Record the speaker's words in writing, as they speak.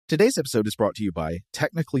Today's episode is brought to you by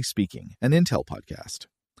Technically Speaking, an Intel podcast.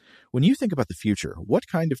 When you think about the future, what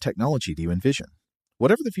kind of technology do you envision?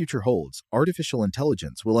 Whatever the future holds, artificial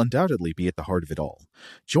intelligence will undoubtedly be at the heart of it all.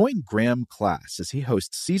 Join Graham Class as he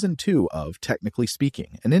hosts Season 2 of Technically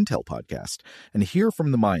Speaking, an Intel podcast, and hear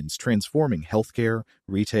from the minds transforming healthcare,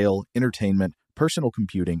 retail, entertainment, personal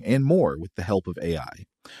computing, and more with the help of AI.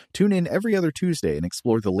 Tune in every other Tuesday and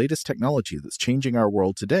explore the latest technology that's changing our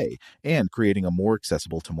world today and creating a more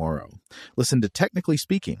accessible tomorrow. Listen to Technically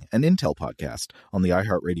Speaking, an Intel podcast on the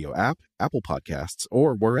iHeartRadio app, Apple Podcasts,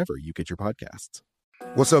 or wherever you get your podcasts.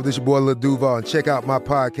 What's up, this your boy Lil Duval, and check out my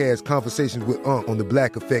podcast, Conversations with Unc, on the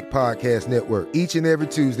Black Effect Podcast Network. Each and every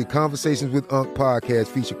Tuesday, Conversations with Unc podcast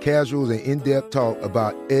feature casuals and in-depth talk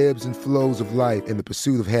about ebbs and flows of life and the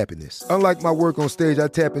pursuit of happiness. Unlike my work on stage, I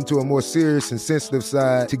tap into a more serious and sensitive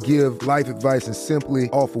side to give life advice and simply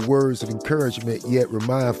offer words of encouragement, yet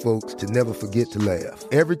remind folks to never forget to laugh.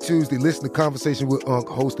 Every Tuesday, listen to Conversations with Unc,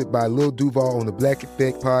 hosted by Lil Duval on the Black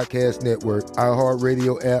Effect Podcast Network,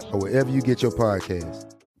 iHeartRadio app, or wherever you get your podcasts.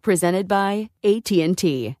 Presented by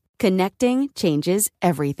AT&T. Connecting changes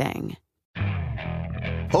everything.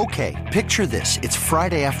 Okay, picture this. It's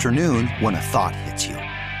Friday afternoon when a thought hits you.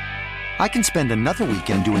 I can spend another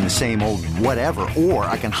weekend doing the same old whatever, or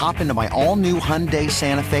I can hop into my all-new Hyundai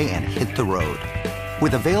Santa Fe and hit the road.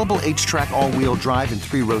 With available H-Track all-wheel drive and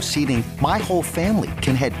 3-row seating, my whole family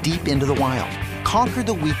can head deep into the wild. Conquer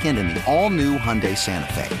the weekend in the all-new Hyundai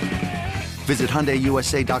Santa Fe. Visit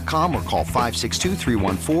HyundaiUSA.com or call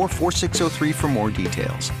 562-314-4603 for more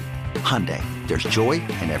details. Hyundai, there's joy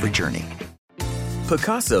in every journey.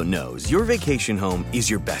 Pacaso knows your vacation home is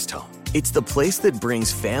your best home. It's the place that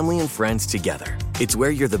brings family and friends together. It's where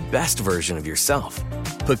you're the best version of yourself.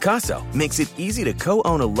 Pacaso makes it easy to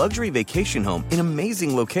co-own a luxury vacation home in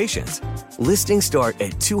amazing locations. Listings start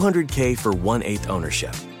at $200K for 1/8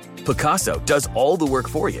 ownership. Pacaso does all the work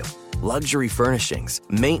for you. Luxury furnishings,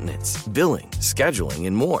 maintenance, billing, scheduling,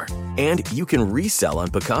 and more. And you can resell on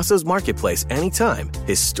Pacaso's marketplace anytime,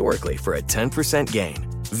 historically for a 10% gain.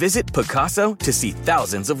 Visit Pacaso to see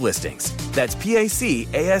thousands of listings. That's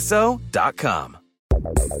PACASO.com.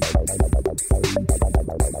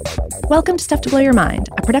 Welcome to Stuff to Blow Your Mind,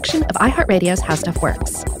 a production of iHeartRadio's How Stuff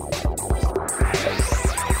Works.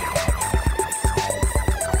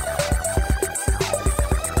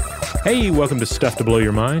 Hey, welcome to Stuff to Blow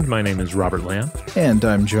Your Mind. My name is Robert Lamb. And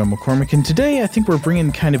I'm Joe McCormick, and today I think we're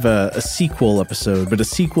bringing kind of a sequel episode, but a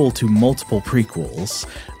sequel to multiple prequels.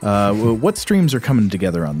 What streams are coming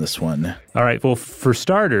together on this one? All right, well, for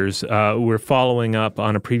starters, we're following up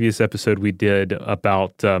on a previous episode we did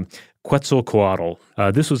about Quetzalcoatl.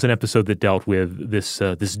 This was an episode that dealt with this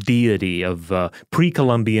deity of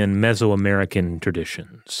pre-Columbian Mesoamerican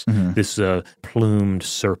traditions, this plumed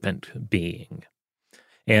serpent being.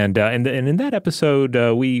 And in that episode,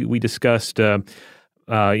 we discussed the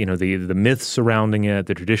myths surrounding it,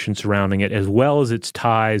 the tradition surrounding it, as well as its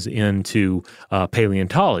ties into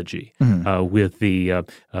paleontology with the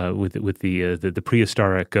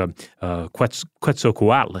prehistoric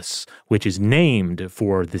Quetzalcoatlus, which is named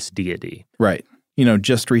for this deity. Right. You know,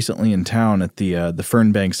 just recently in town at the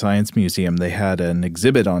Fernbank Science Museum, they had an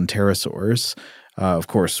exhibit on pterosaurs. Of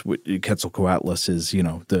course, Quetzalcoatlus is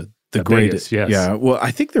the greatest, yes. Yeah. Well,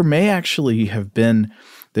 I think there may actually have been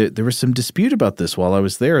there was some dispute about this while I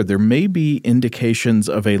was there. There may be indications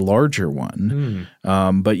of a larger one.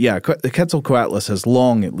 But yeah, the Quetzalcoatlus has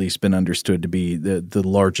long at least been understood to be the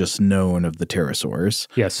largest known of the pterosaurs.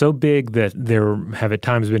 Yeah, so big that there have at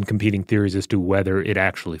times been competing theories as to whether it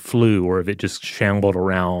actually flew or if it just shambled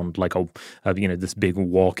around like this big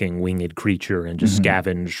walking winged creature and just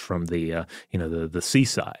scavenged from the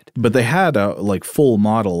seaside. But they had a full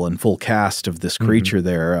model and full cast of this creature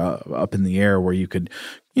there up in the air where you could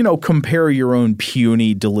compare your own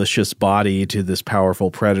puny, delicious body to this powerful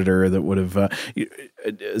predator that would have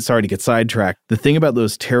sorry to get sidetracked. The thing about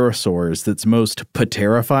those pterosaurs that's most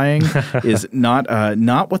terrifying is not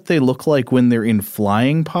what they look like when they're in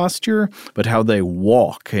flying posture, but how they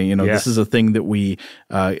walk. This is a thing that we've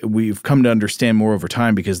come to understand more over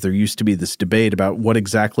time because there used to be this debate about what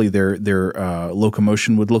exactly their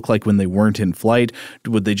locomotion would look like when they weren't in flight.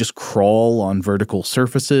 Would they just crawl on vertical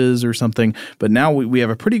surfaces or something? But now we have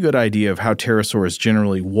a pretty good idea of how pterosaurs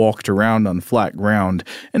generally walked around on flat ground,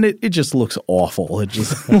 and it just looks awful. It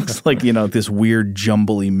just looks like, this weird,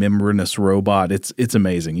 jumbly, membranous robot. It's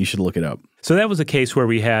amazing. You should look it up. So that was a case where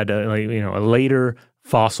we had a later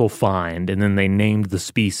fossil find, and then they named the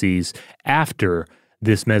species after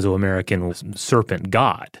this Mesoamerican serpent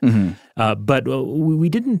god. But we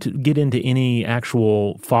didn't get into any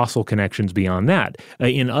actual fossil connections beyond that.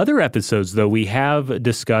 In other episodes, though, we have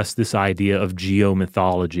discussed this idea of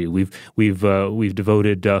geomythology. We've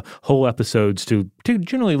devoted whole episodes to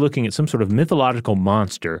generally looking at some sort of mythological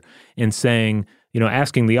monster and saying,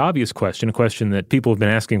 asking the obvious question, a question that people have been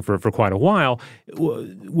asking for quite a while,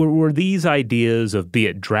 were these ideas of, be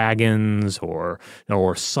it dragons or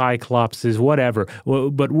cyclopses, whatever,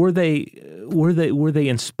 but were they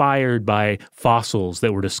inspired by fossils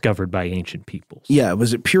that were discovered by ancient peoples? Yeah,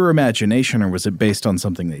 was it pure imagination or was it based on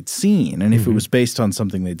something they'd seen? And if it was based on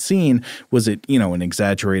something they'd seen, was it, an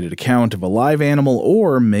exaggerated account of a live animal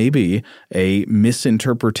or maybe a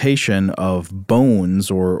misinterpretation of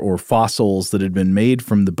bones or fossils that had been made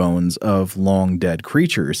from the bones of long dead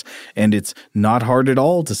creatures? And it's not hard at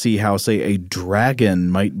all to see how, say, a dragon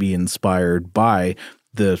might be inspired by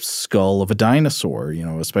the skull of a dinosaur,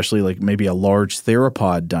 especially like maybe a large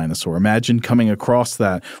theropod dinosaur. Imagine coming across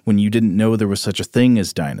that when you didn't know there was such a thing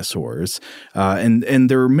as dinosaurs. And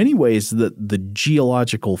there are many ways that the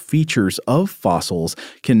geological features of fossils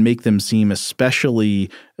can make them seem especially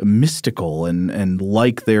mystical and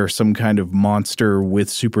like they're some kind of monster with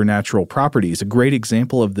supernatural properties. A great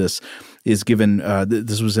example of this is given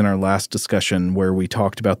this was in our last discussion where we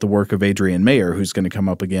talked about the work of Adrienne Mayer, who's going to come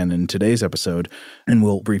up again in today's episode, and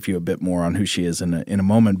we'll brief you a bit more on who she is in a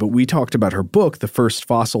moment. But we talked about her book, The First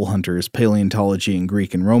Fossil Hunters, Paleontology in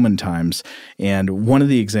Greek and Roman Times. And one of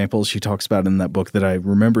the examples she talks about in that book that I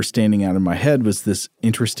remember standing out in my head was this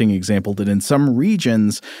interesting example that in some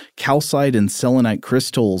regions, calcite and selenite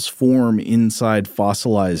crystals form inside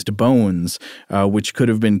fossilized bones, which could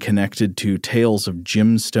have been connected to tales of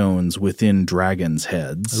gemstones within dragons'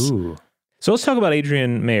 heads. Ooh. So let's talk about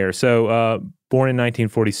Adrienne Mayer. So born in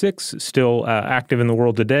 1946, still active in the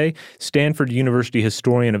world today, Stanford University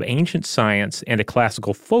historian of ancient science and a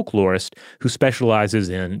classical folklorist who specializes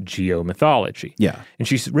in geomythology. Yeah. And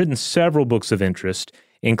she's written several books of interest,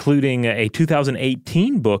 including a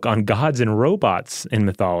 2018 book on gods and robots in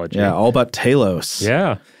mythology. Yeah, all about Talos.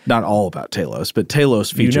 Yeah. Not all about Talos, but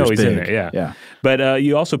Talos features he's big. in there, yeah. But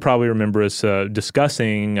you also probably remember us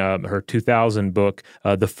discussing her 2000 book,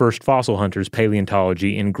 The First Fossil Hunters,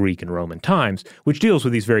 Paleontology in Greek and Roman Times, which deals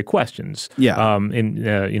with these very questions. Yeah. In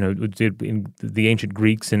the ancient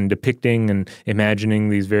Greeks in depicting and imagining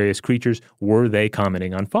these various creatures, were they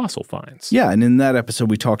commenting on fossil finds? Yeah, and in that episode,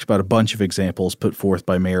 we talked about a bunch of examples put forth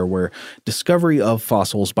by Mayer where discovery of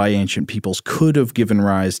fossils by ancient peoples could have given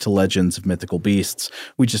rise to legends of mythical beasts.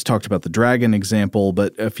 We just talked about the dragon example,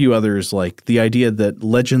 but a few others like the idea that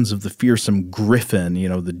legends of the fearsome griffin,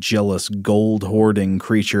 the jealous gold-hoarding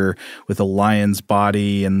creature with a lion's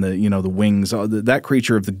body and the wings, that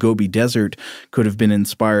creature of the Gobi Desert could have been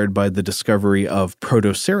inspired by the discovery of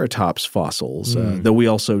Protoceratops fossils, though we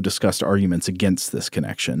also discussed arguments against this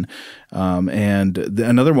connection. And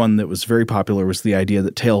another one that was very popular was the idea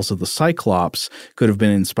that tales of the Cyclops could have been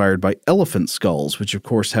inspired by elephant skulls, which of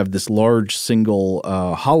course have this large single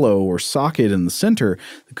hollow or socket in the center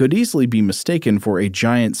that could easily be mistaken for a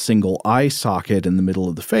giant single eye socket in the middle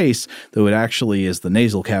of the face, though it actually is the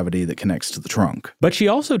nasal cavity that connects to the trunk. But she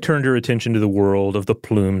also turned her attention to the world of the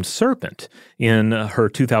plumed serpent in her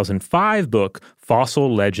 2005 book,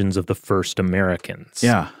 Fossil Legends of the First Americans.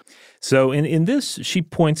 Yeah. So in this, she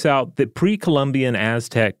points out that pre-Columbian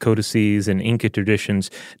Aztec codices and Inca traditions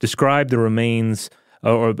describe the remains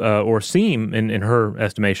or seem, in her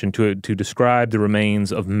estimation, to describe the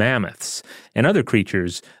remains of mammoths and other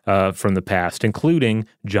creatures from the past, including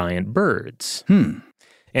giant birds.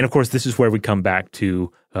 And, of course, this is where we come back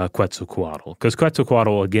to Quetzalcoatl, because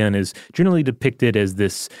Quetzalcoatl, again, is generally depicted as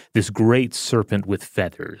this great serpent with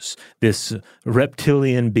feathers, this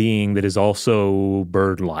reptilian being that is also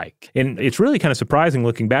bird-like. And it's really kind of surprising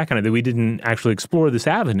looking back on it that we didn't actually explore this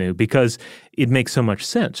avenue because it makes so much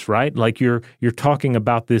sense, right? Like you're talking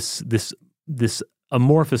about this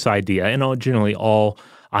amorphous idea, and generally all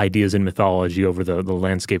ideas in mythology over the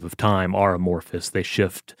landscape of time are amorphous. They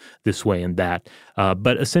shift this way and that.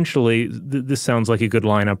 But essentially, this sounds like it could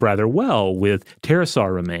line up rather well with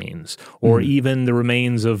pterosaur remains or even the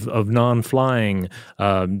remains of non-flying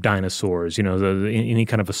dinosaurs, any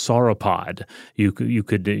kind of a sauropod. You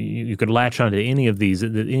could latch onto any of these,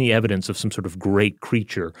 any evidence of some sort of great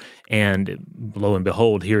creature, and lo and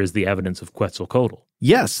behold, here is the evidence of Quetzalcoatl.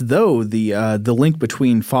 Yes, though the link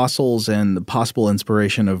between fossils and the possible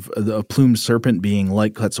inspiration of a plumed serpent being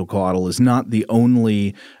like Quetzalcoatl is not the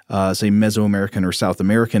only, say, Mesoamerican or South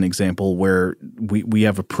American example where we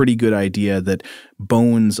have a pretty good idea that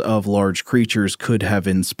bones of large creatures could have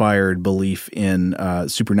inspired belief in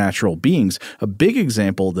supernatural beings. A big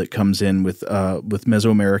example that comes in with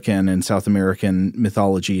Mesoamerican and South American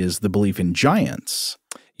mythology is the belief in giants.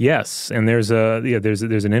 Yes, and there's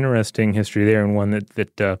an interesting history there, and one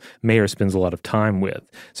that Mayer spends a lot of time with.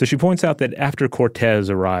 So she points out that after Cortez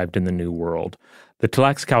arrived in the New World, the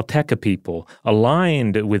Tlaxcalteca people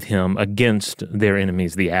aligned with him against their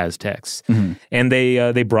enemies, the Aztecs, and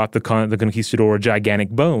they brought the conquistador gigantic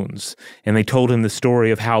bones, and they told him the story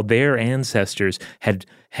of how their ancestors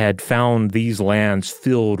had found these lands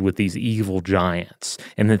filled with these evil giants,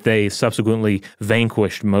 and that they subsequently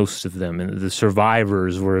vanquished most of them, and the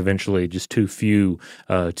survivors were eventually just too few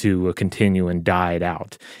to continue and died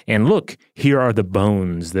out. And look, here are the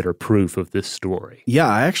bones that are proof of this story. Yeah,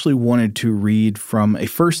 I actually wanted to read from a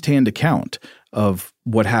firsthand account of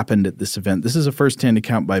what happened at this event. This is a firsthand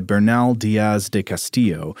account by Bernal Diaz de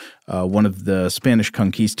Castillo, one of the Spanish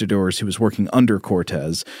conquistadors who was working under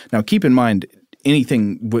Cortez. Now, keep in mind,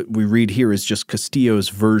 anything we read here is just Castillo's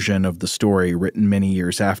version of the story written many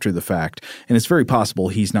years after the fact, and it's very possible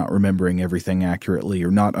he's not remembering everything accurately or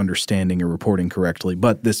not understanding or reporting correctly,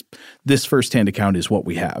 but this firsthand account is what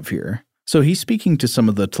we have here. So he's speaking to some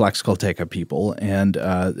of the Tlaxcalteca people,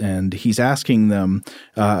 and he's asking them,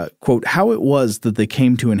 quote, how it was that they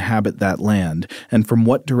came to inhabit that land, and from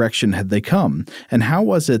what direction had they come, and how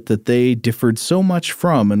was it that they differed so much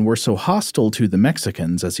from and were so hostile to the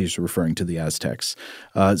Mexicans, as he's referring to the Aztecs,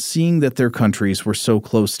 seeing that their countries were so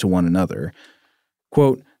close to one another.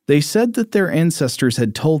 Quote, they said that their ancestors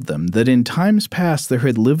had told them that in times past there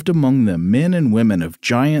had lived among them men and women of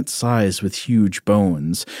giant size with huge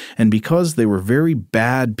bones, and because they were very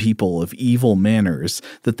bad people of evil manners,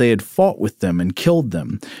 that they had fought with them and killed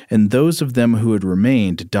them, and those of them who had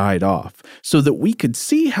remained died off. So that we could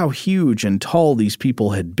see how huge and tall these people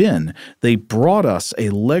had been, they brought us a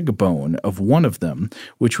leg bone of one of them,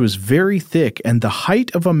 which was very thick and the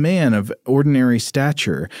height of a man of ordinary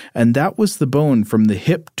stature, and that was the bone from the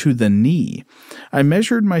hip to the knee. I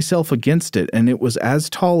measured myself against it, and it was as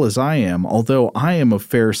tall as I am, although I am of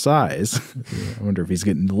fair size. I wonder if he's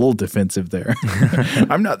getting a little defensive there.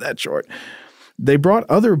 I'm not that short. They brought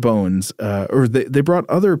other bones, they brought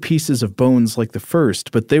other pieces of bones like the first,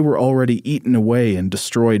 but they were already eaten away and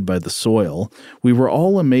destroyed by the soil. We were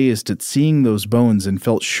all amazed at seeing those bones and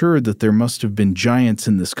felt sure that there must have been giants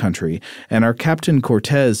in this country, and our Captain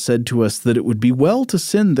Cortez said to us that it would be well to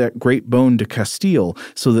send that great bone to Castile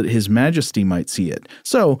so that His Majesty might see it.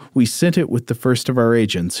 So we sent it with the first of our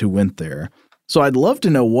agents who went there. So I'd love to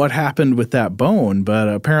know what happened with that bone, but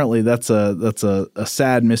apparently that's a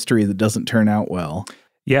sad mystery that doesn't turn out well.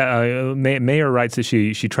 Yeah, Mayer writes that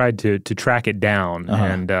she tried to track it down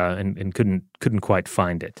and couldn't quite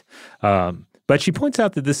find it. But she points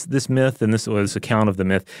out that this myth and this account of the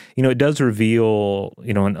myth, it does reveal,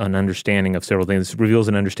 an understanding of several things. It reveals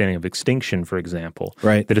an understanding of extinction, for example.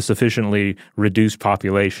 Right. That a sufficiently reduced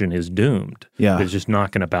population is doomed. Yeah. It's just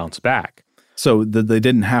not going to bounce back. So they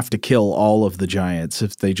didn't have to kill all of the giants.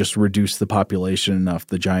 If they just reduced the population enough,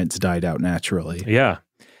 the giants died out naturally. Yeah.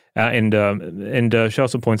 And she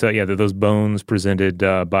also points out, that those bones presented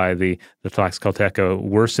by the Tlaxcalteca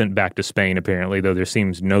were sent back to Spain, apparently, though there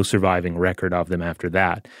seems no surviving record of them after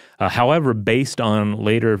that. However, based on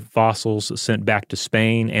later fossils sent back to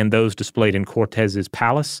Spain and those displayed in Cortez's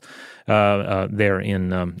palace there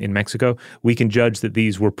in Mexico, we can judge that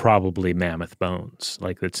these were probably mammoth bones.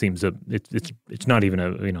 Like that seems it's not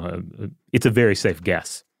even it's a very safe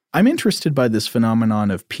guess. I'm interested by this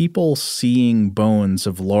phenomenon of people seeing bones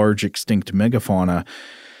of large extinct megafauna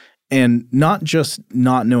and not just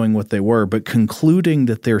not knowing what they were, but concluding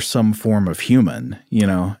that they're some form of human,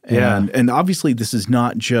 And obviously this is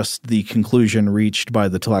not just the conclusion reached by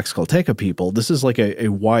the Tlaxcalteca people. This is like a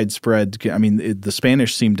widespread – the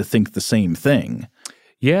Spanish seem to think the same thing.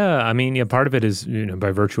 Yeah, part of it is,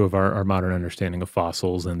 by virtue of our modern understanding of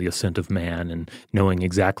fossils and the ascent of man and knowing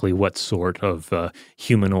exactly what sort of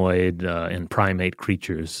humanoid and primate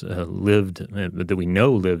creatures lived that we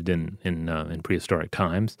know lived in prehistoric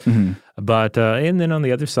times. But and then on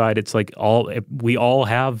the other side, it's like we all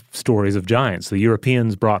have stories of giants. The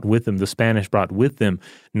Europeans brought with them, the Spanish brought with them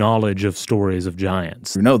knowledge of stories of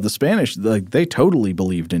giants. No, the Spanish, they totally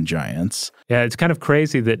believed in giants. Yeah, it's kind of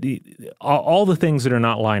crazy that all the things that are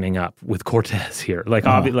not lining up with Cortez here,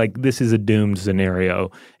 like this is a doomed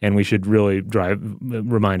scenario, and we should really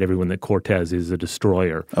remind everyone that Cortez is a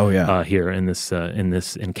destroyer. Oh yeah, here in this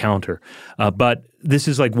encounter, but this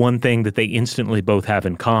is like one thing that they instantly both have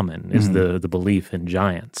in common is the belief in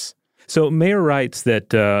giants. So Mayer writes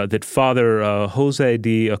that Father Jose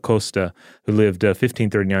de Acosta, who lived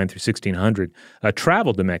 1539 through 1600,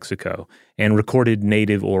 traveled to Mexico and recorded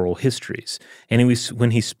native oral histories. And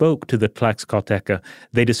when he spoke to the Tlaxcalteca,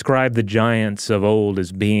 they described the giants of old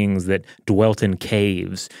as beings that dwelt in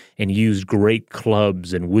caves and used great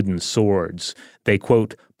clubs and wooden swords. They,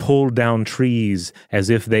 quote, pulled down trees as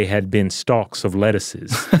if they had been stalks of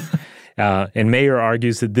lettuces. And Mayer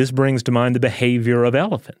argues that this brings to mind the behavior of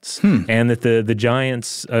elephants and that the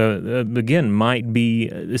giants, again, might be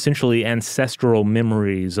essentially ancestral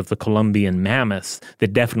memories of the Columbian mammoths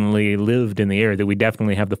that definitely lived in the area, that we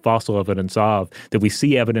definitely have the fossil evidence of, that we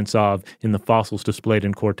see evidence of in the fossils displayed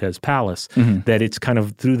in Cortez Palace, that it's kind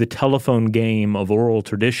of through the telephone game of oral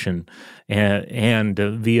tradition and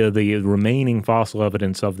via the remaining fossil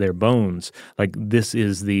evidence of their bones, like this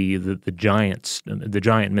is the giant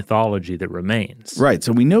mythology that remains. Right.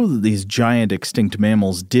 So we know that these giant extinct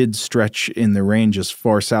mammals did stretch in their range as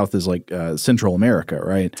far south as like Central America,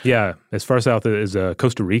 right? Yeah, as far south as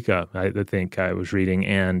Costa Rica, I think I was reading,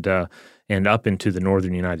 and up into the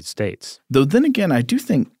northern United States. Though then again, I do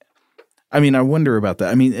think, I wonder about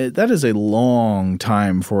that. That is a long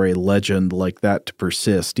time for a legend like that to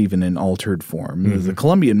persist, even in altered form. The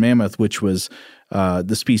Columbian mammoth, which was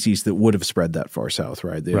the species that would have spread that far south,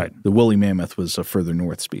 right? The woolly mammoth was a further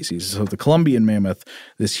north species. So the Columbian mammoth,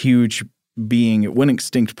 this huge being, it went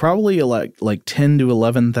extinct probably like 10 to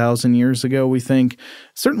 11,000 years ago, we think.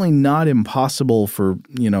 Certainly not impossible for,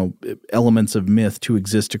 elements of myth to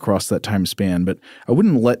exist across that time span, but I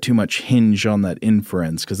wouldn't let too much hinge on that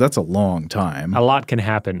inference because that's a long time. A lot can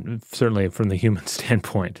happen, certainly from the human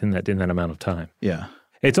standpoint in that amount of time. Yeah.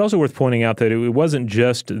 It's also worth pointing out that it wasn't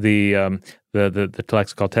just the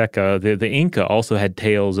Tlaxcalteca. The Inca also had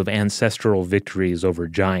tales of ancestral victories over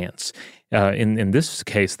giants. In this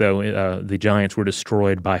case, though, the giants were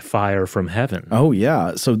destroyed by fire from heaven. Oh,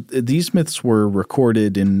 yeah. So these myths were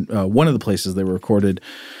recorded in one of the places they were recorded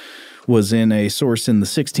was in a source in the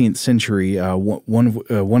 16th century.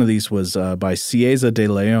 One of these was by Cieza de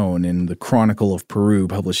Leon in the Chronicle of Peru,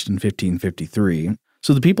 published in 1553.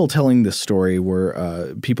 So the people telling this story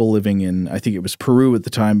were people living in, I think it was Peru at the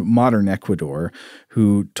time, modern Ecuador,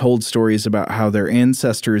 who told stories about how their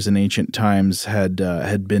ancestors in ancient times had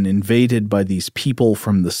been invaded by these people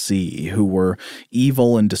from the sea who were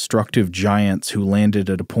evil and destructive giants who landed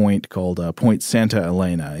at a point called Point Santa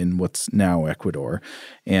Elena in what's now Ecuador.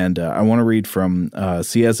 And I want to read from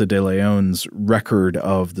Cieza de Leon's record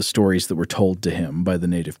of the stories that were told to him by the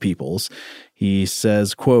native peoples. He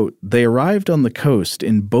says, quote, "They arrived on the coast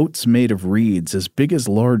in boats made of reeds as big as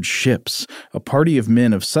large ships, a party of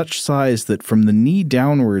men of such size that from the knee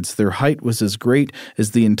downwards their height was as great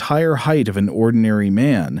as the entire height of an ordinary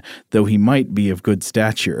man, though he might be of good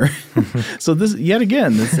stature." So this, yet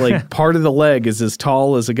again, it's like part of the leg is as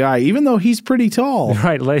tall as a guy, even though he's pretty tall.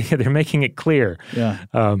 Right, they're making it clear. Yeah.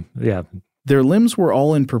 Yeah. Their limbs were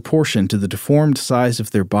all in proportion to the deformed size of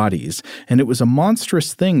their bodies, and it was a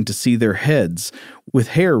monstrous thing to see their heads, with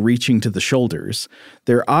hair reaching to the shoulders.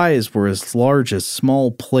 Their eyes were as large as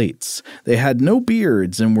small plates. They had no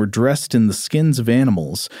beards and were dressed in the skins of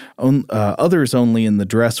animals, others only in the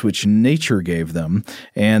dress which nature gave them,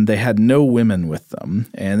 and they had no women with them.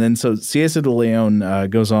 And then so Cieza de Leon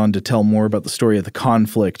goes on to tell more about the story of the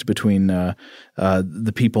conflict between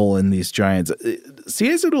the people and these giants.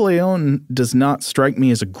 Cieza de Leon does not strike me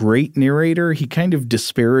as a great narrator. He kind of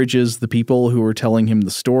disparages the people who are telling him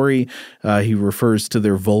the story. He refers to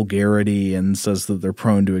their vulgarity and says that they're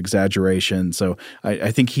prone to exaggeration. So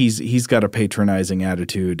I think he's got a patronizing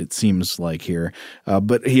attitude, it seems like here.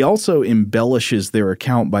 But he also embellishes their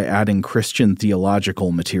account by adding Christian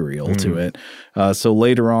theological material to it. So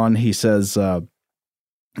later on he says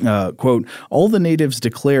Quote, all the natives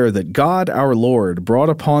declare that God, our Lord, brought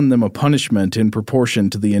upon them a punishment in proportion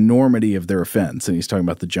to the enormity of their offense. And he's talking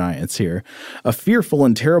about the giants here. A fearful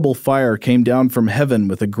and terrible fire came down from heaven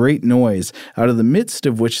with a great noise, out of the midst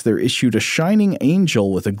of which there issued a shining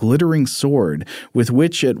angel with a glittering sword, with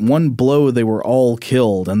which at one blow they were all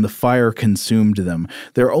killed, and the fire consumed them.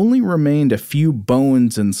 There only remained a few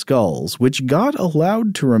bones and skulls, which God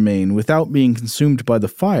allowed to remain without being consumed by the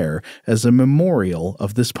fire, as a memorial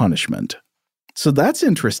of this punishment. So that's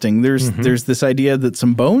interesting. There's this idea that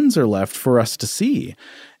some bones are left for us to see.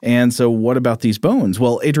 And so what about these bones?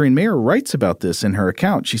 Well, Adrienne Mayer writes about this in her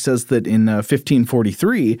account. She says that in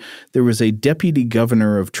 1543, there was a deputy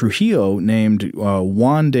governor of Trujillo named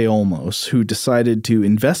Juan de Olmos who decided to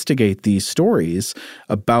investigate these stories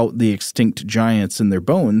about the extinct giants and their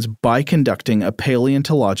bones by conducting a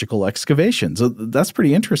paleontological excavation. So that's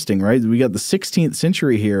pretty interesting, right? We got the 16th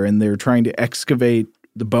century here, and they're trying to excavate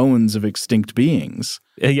the bones of extinct beings.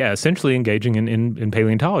 Yeah, essentially engaging in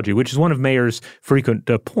paleontology, which is one of Mayer's frequent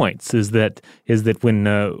points, is that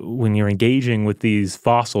when you're engaging with these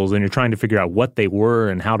fossils and you're trying to figure out what they were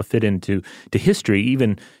and how to fit into history,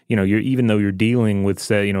 even though you're dealing with,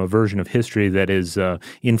 say, a version of history that is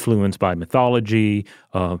influenced by mythology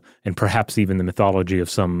and perhaps even the mythology of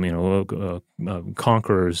some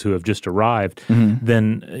conquerors who have just arrived,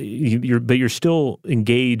 then you're still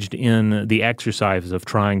engaged in the exercise of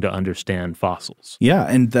trying to understand fossils. Yeah,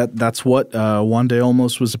 and that's what Juan de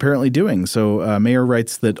Olmos was apparently doing. So Mayer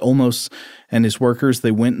writes that Olmos and his workers,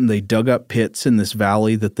 they went and they dug up pits in this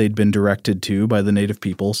valley that they'd been directed to by the native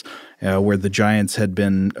peoples, where the giants had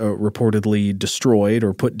been reportedly destroyed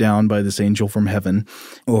or put down by this angel from heaven,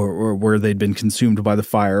 or where they'd been consumed by the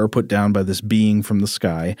fire or put down by this being from the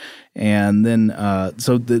sky. And then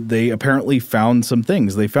they apparently found some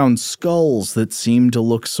things. They found skulls that seemed to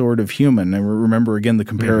look sort of human. And remember, again, the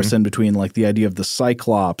comparison between like the idea of the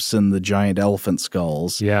Cyclops and the giant elephant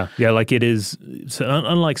skulls. Yeah, like it is,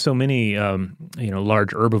 unlike so many large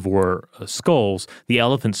herbivore skulls, the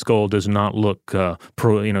elephant skull does not look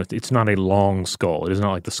it's not a long skull. It is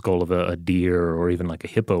not like the skull of a deer or even like a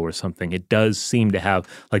hippo or something. It does seem to have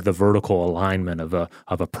like the vertical alignment of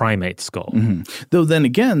a primate skull. Though then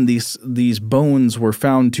again, these bones were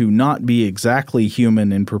found to not be exactly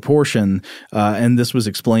human in proportion, and this was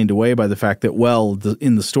explained away by the fact that,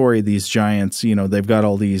 in the story, these giants, they've got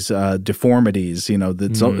all these deformities,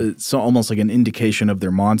 it's almost like an indication of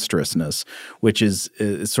their monstrousness, which is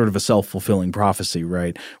sort of a self-fulfilling prophecy,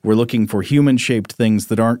 right? We're looking for human-shaped things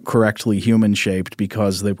that aren't correctly human-shaped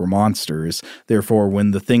because they were monsters. Therefore,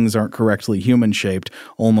 when the things aren't correctly human-shaped,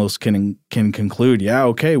 almost can conclude,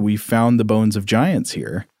 we found the bones of giants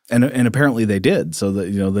here. And apparently they did. So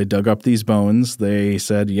that, they dug up these bones. They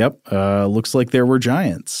said, looks like there were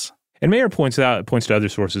giants. And Mayer points to other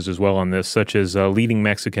sources as well on this, such as leading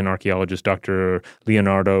Mexican archaeologist Dr.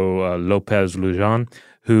 Leonardo Lopez Lujan,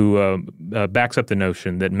 who backs up the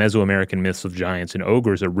notion that Mesoamerican myths of giants and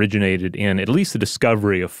ogres originated in at least the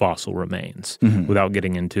discovery of fossil remains, without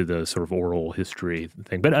getting into the sort of oral history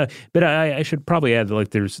thing. But I should probably add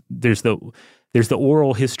that there's the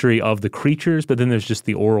oral history of the creatures, but then there's just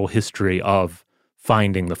the oral history of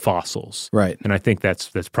finding the fossils. Right. And I think that's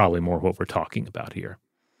probably more what we're talking about here.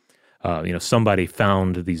 Somebody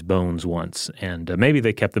found these bones once, and maybe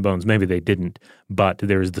they kept the bones, maybe they didn't, but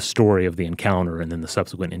there's the story of the encounter and then the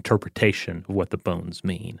subsequent interpretation of what the bones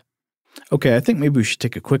mean. Okay, I think maybe we should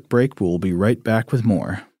take a quick break, but we'll be right back with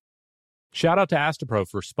more. Shout out to Astepro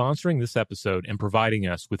for sponsoring this episode and providing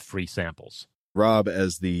us with free samples. Rob,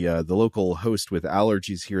 as the local host with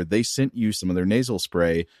allergies here, they sent you some of their nasal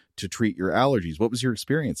spray to treat your allergies. What was your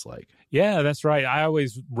experience like? Yeah, that's right. I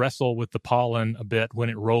always wrestle with the pollen a bit when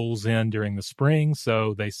it rolls in during the spring,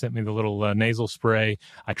 so they sent me the little nasal spray.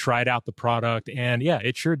 I tried out the product, and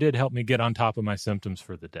it sure did help me get on top of my symptoms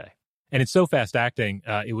for the day. And it's so fast-acting,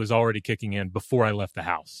 it was already kicking in before I left the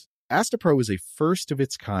house. Astepro is a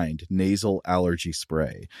first-of-its-kind nasal allergy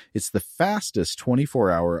spray. It's the fastest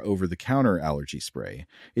 24-hour over-the-counter allergy spray.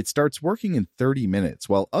 It starts working in 30 minutes,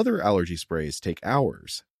 while other allergy sprays take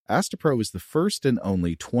hours. Astepro is the first and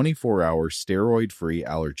only 24-hour steroid-free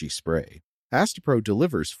allergy spray. Astepro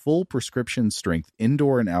delivers full prescription-strength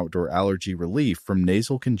indoor and outdoor allergy relief from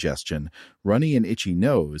nasal congestion, runny and itchy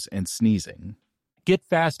nose, and sneezing. Get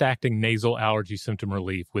fast-acting nasal allergy symptom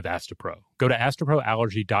relief with Astepro. Go to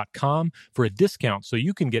asteproallergy.com for a discount so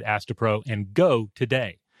you can get Astepro and go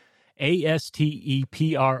today.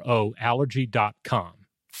 ASTEPRO allergy.com.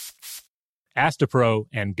 Astepro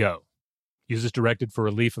and go. Use as directed for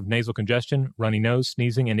relief of nasal congestion, runny nose,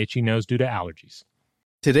 sneezing, and itchy nose due to allergies.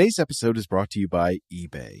 Today's episode is brought to you by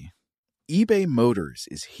eBay. eBay Motors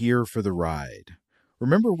is here for the ride.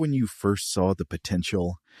 Remember when you first saw the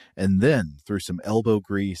potential? And then, through some elbow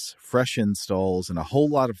grease, fresh installs, and a whole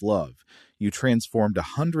lot of love, you transformed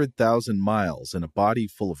 100,000 miles and a body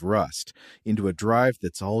full of rust into a drive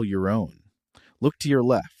that's all your own. Look to your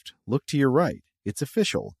left. Look to your right. It's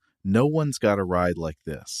official. No one's got a ride like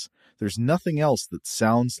this. There's nothing else that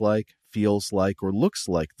sounds like, feels like, or looks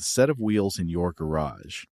like the set of wheels in your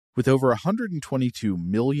garage. With over 122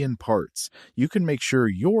 million parts, you can make sure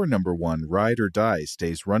your number one ride or die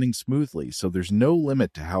stays running smoothly, so there's no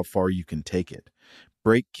limit to how far you can take it.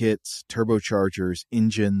 Brake kits, turbochargers,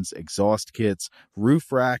 engines, exhaust kits,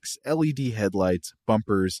 roof racks, LED headlights,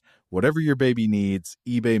 bumpers, whatever your baby needs,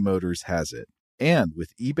 eBay Motors has it. And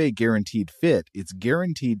with eBay Guaranteed Fit, it's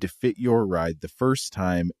guaranteed to fit your ride the first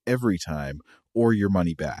time, every time, or your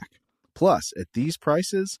money back. Plus, at these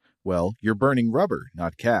prices, well, you're burning rubber,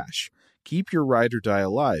 not cash. Keep your ride or die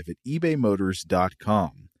alive at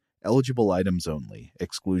ebaymotors.com. Eligible items only.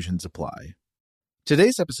 Exclusions apply.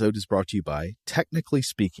 Today's episode is brought to you by Technically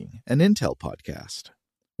Speaking, an Intel podcast.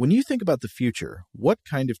 When you think about the future, what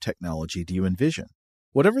kind of technology do you envision?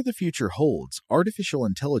 Whatever the future holds, artificial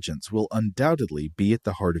intelligence will undoubtedly be at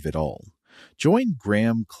the heart of it all. Join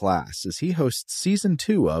Graham Class as he hosts Season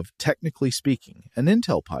 2 of Technically Speaking, an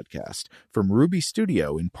Intel podcast from Ruby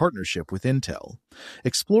Studio in partnership with Intel.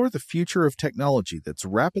 Explore the future of technology that's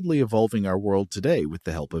rapidly evolving our world today with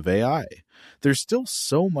the help of AI. There's still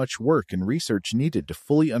so much work and research needed to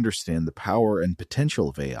fully understand the power and potential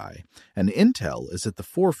of AI, and Intel is at the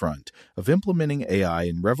forefront of implementing AI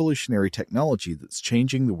in revolutionary technology that's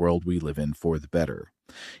changing the world we live in for the better.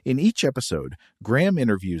 In each episode, Graham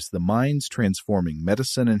interviews the minds transforming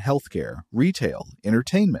medicine and healthcare, retail,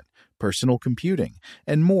 entertainment, personal computing,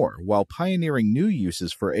 and more while pioneering new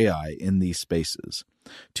uses for AI in these spaces.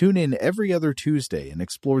 Tune in every other Tuesday and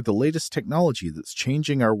explore the latest technology that's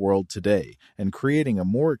changing our world today and creating a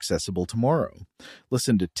more accessible tomorrow.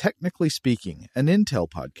 Listen to Technically Speaking, an Intel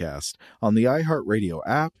podcast on the iHeartRadio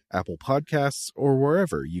app, Apple Podcasts, or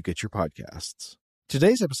wherever you get your podcasts.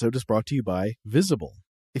 Today's episode is brought to you by Visible.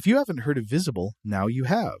 If you haven't heard of Visible, now you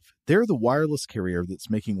have. They're the wireless carrier that's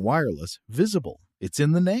making wireless visible. It's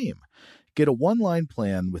in the name. Get a one-line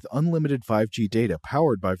plan with unlimited 5G data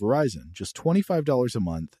powered by Verizon, just $25 a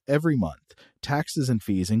month, every month, taxes and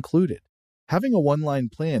fees included. Having a one-line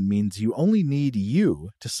plan means you only need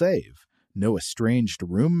you to save. No estranged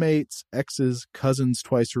roommates, exes, cousins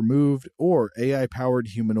twice removed, or AI-powered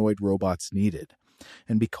humanoid robots needed.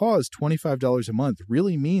 And because $25 a month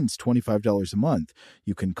really means $25 a month,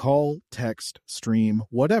 you can call, text, stream,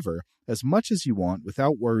 whatever, as much as you want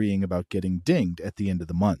without worrying about getting dinged at the end of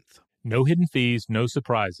the month. No hidden fees, no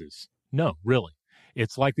surprises. No, really.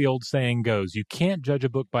 It's like the old saying goes, you can't judge a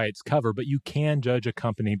book by its cover, but you can judge a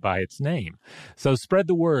company by its name. So spread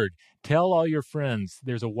the word. Tell all your friends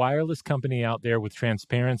there's a wireless company out there with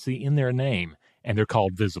transparency in their name, and they're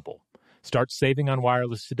called Visible. Start saving on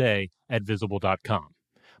wireless today at Visible.com.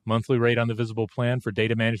 Monthly rate on the Visible plan for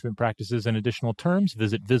data management practices and additional terms,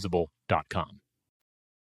 visit Visible.com.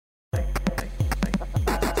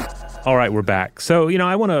 All right, we're back. So,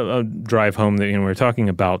 I want to drive home that, we're talking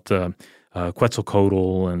about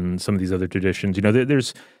Quetzalcoatl and some of these other traditions.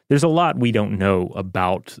 There's a lot we don't know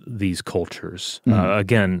about these cultures.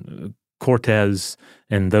 Again, Cortez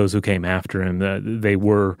and those who came after him, they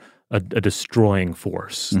were a destroying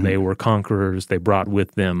force. Mm-hmm. They were conquerors. They brought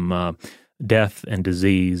with them death and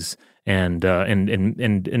disease, and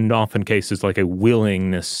in often cases like a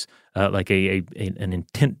willingness, like an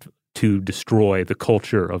intent to destroy the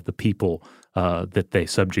culture of the people that they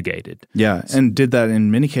subjugated. Yeah, and did that in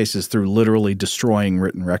many cases through literally destroying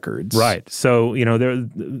written records. Right. So, there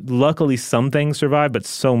luckily some things survived, but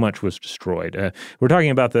so much was destroyed. We're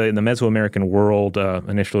talking about the Mesoamerican world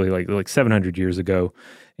initially like 700 years ago,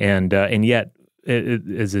 and yet,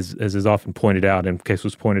 as is often pointed out, in case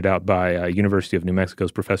was pointed out by University of New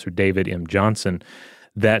Mexico's Professor David M. Johnson,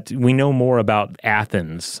 that we know more about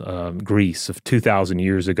Athens, Greece of 2,000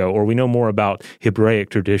 years ago, or we know more about Hebraic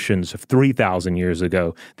traditions of 3,000 years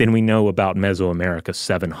ago than we know about Mesoamerica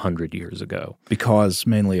 700 years ago. Because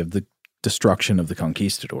mainly of the destruction of the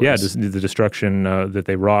conquistadors. Yeah, the destruction that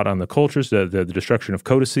they wrought on the cultures, the destruction of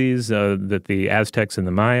codices that the Aztecs and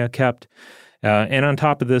the Maya kept. And on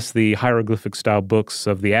top of this, the hieroglyphic-style books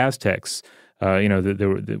of the Aztecs,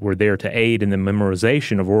 that were there to aid in the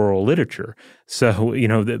memorization of oral literature. So,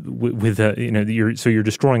 you're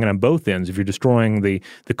destroying it on both ends. If you're destroying the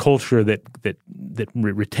culture that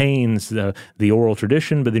retains the oral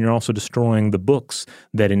tradition, but then you're also destroying the books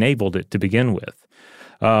that enabled it to begin with.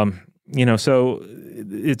 So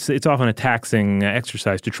it's often a taxing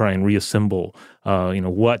exercise to try and reassemble,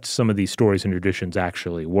 what some of these stories and traditions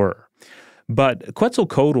actually were. But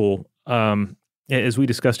Quetzalcoatl, as we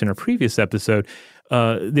discussed in our previous episode,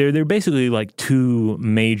 they're basically like two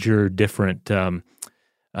major different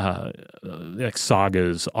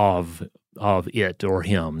sagas of it or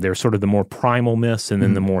him. They're sort of the more primal myths and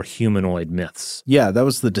then the more humanoid myths. Yeah, that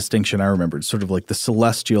was the distinction I remembered. Sort of like the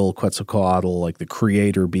celestial Quetzalcoatl, like the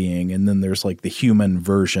creator being, and then there's like the human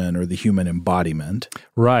version or the human embodiment.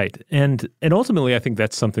 Right. And ultimately I think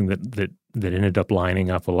that's something that ended up lining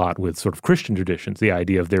up a lot with sort of Christian traditions, the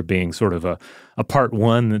idea of there being sort of a part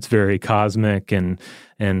one that's very cosmic and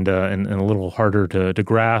a little harder to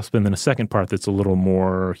grasp, and then a second part that's a little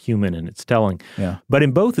more human in its telling. Yeah. But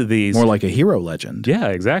in both of these— more like a hero legend. Yeah,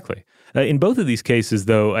 exactly. In both of these cases,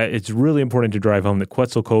 though, it's really important to drive home that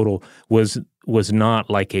Quetzalcoatl was not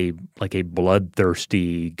like a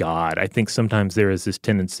bloodthirsty god. I think sometimes there is this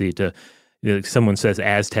tendency to— someone says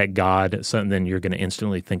Aztec god, then you're going to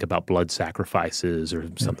instantly think about blood sacrifices or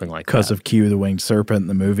something like that. Because of Q, the winged serpent in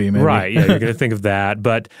the movie, maybe. Right, yeah, you're going to think of that.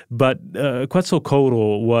 But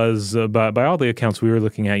Quetzalcoatl was, by all the accounts we were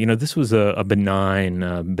looking at, this was a benign,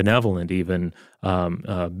 benevolent even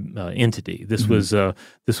entity. This was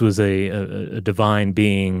a divine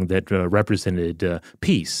being that represented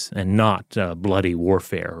peace and not bloody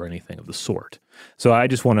warfare or anything of the sort. So I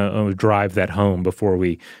just want to drive that home before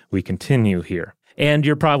we continue here. And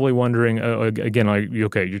you're probably wondering, again,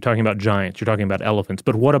 okay, you're talking about giants, you're talking about elephants,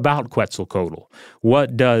 but what about Quetzalcoatl?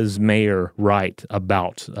 What does Mayer write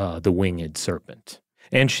about the winged serpent?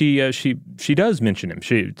 And she does mention him.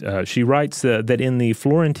 She writes that in the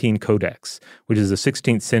Florentine Codex, which is a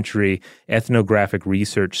 16th century ethnographic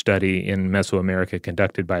research study in Mesoamerica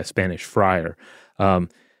conducted by a Spanish friar,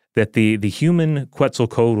 that the human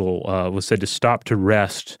Quetzalcoatl was said to stop to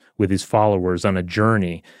rest with his followers on a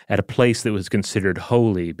journey at a place that was considered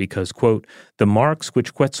holy because, quote, the marks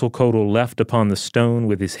which Quetzalcoatl left upon the stone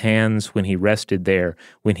with his hands when he rested there,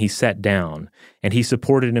 when he sat down, and he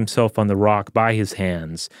supported himself on the rock by his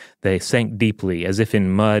hands, they sank deeply, as if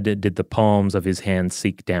in mud did the palms of his hands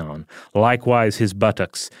sink down. Likewise his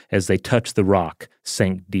buttocks, as they touched the rock,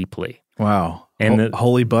 sank deeply. Wow. And the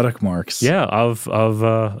holy buttock marks. Yeah, of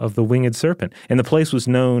the winged serpent. And the place was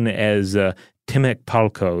known as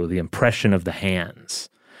Temecpalco, the impression of the hands.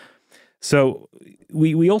 So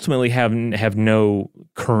we ultimately have no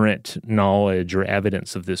current knowledge or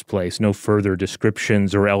evidence of this place, no further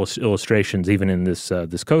descriptions or illustrations even in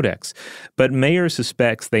this codex. But Mayer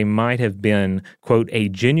suspects they might have been, quote, a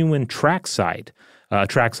genuine track site,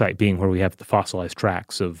 track site being where we have the fossilized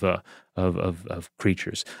tracks of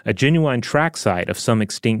creatures, a genuine track site of some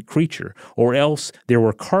extinct creature, or else there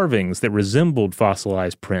were carvings that resembled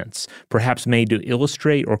fossilized prints, perhaps made to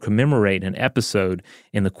illustrate or commemorate an episode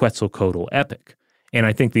in the Quetzalcoatl epic. And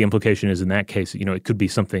I think the implication is in that case, it could be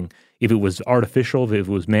something, if it was artificial, if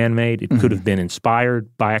it was man-made, it could have been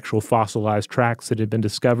inspired by actual fossilized tracks that had been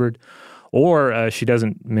discovered. Or she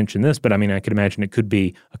doesn't mention this, but I could imagine it could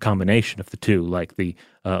be a combination of the two, like the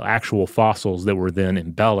actual fossils that were then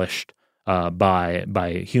embellished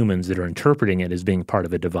by humans that are interpreting it as being part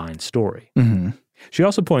of a divine story. Mm-hmm. She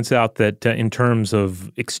also points out that in terms of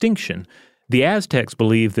extinction, the Aztecs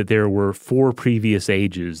believed that there were 4 previous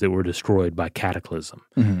ages that were destroyed by cataclysm,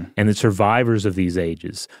 and that survivors of these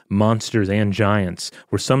ages, monsters and giants,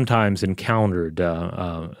 were sometimes encountered,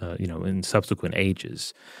 in subsequent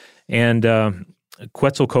ages. And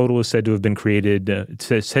Quetzalcoatl is said to have been created,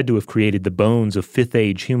 created the bones of 5th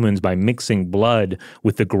age humans by mixing blood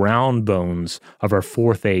with the ground bones of our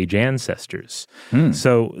 4th age ancestors.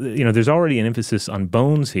 So, there's already an emphasis on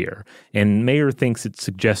bones here, and Mayer thinks it's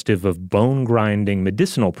suggestive of bone grinding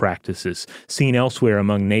medicinal practices seen elsewhere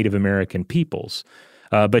among Native American peoples.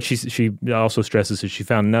 But she also stresses that she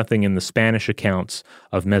found nothing in the Spanish accounts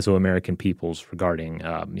of Mesoamerican peoples regarding,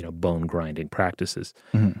 bone grinding practices.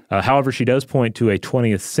 However, she does point to a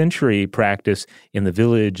 20th century practice in the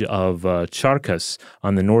village of Charcas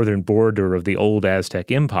on the northern border of the old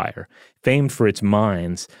Aztec Empire. Famed for its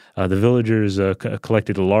mines, the villagers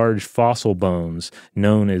collected large fossil bones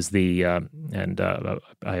known as the,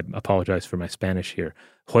 I apologize for my Spanish here,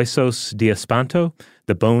 Huesos de Espanto,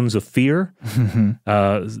 the bones of fear.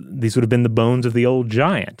 These would have been the bones of the old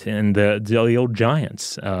giant and the old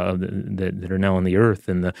giants that are now on the earth.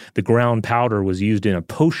 And the ground powder was used in a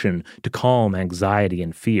potion to calm anxiety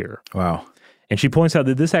and fear. Wow. And she points out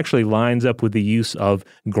that this actually lines up with the use of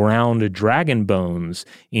ground dragon bones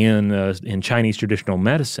in Chinese traditional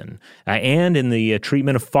medicine and in the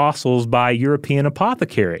treatment of fossils by European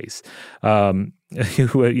apothecaries.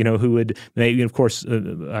 who would maybe, of course,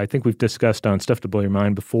 I think we've discussed on Stuff to Blow Your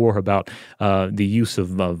Mind before about the use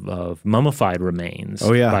of mummified remains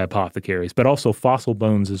by apothecaries, but also fossil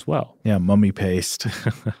bones as well. Yeah, mummy paste.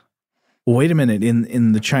 Well, wait a minute.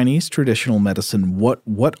 In the Chinese traditional medicine,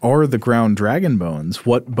 what are the ground dragon bones?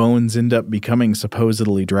 What bones end up becoming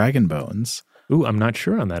supposedly dragon bones? Ooh, I'm not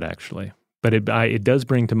sure on that, actually. But it does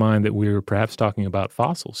bring to mind that we're perhaps talking about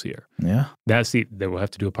fossils here. Yeah. We'll have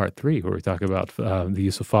to do a part 3 where we talk about the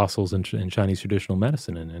use of fossils in Chinese traditional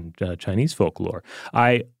medicine and Chinese folklore.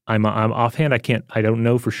 I'm offhand, I don't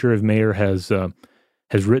know for sure if Mayer has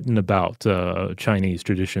written about Chinese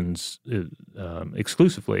traditions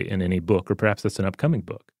exclusively in any book, or perhaps that's an upcoming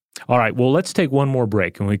book. All right, well, let's take one more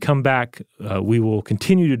break. When we come back, we will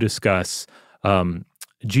continue to discuss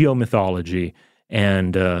geomythology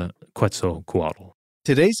and Quetzalcoatl.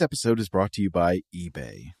 Today's episode is brought to you by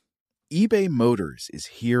eBay. eBay Motors is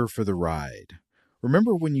here for the ride.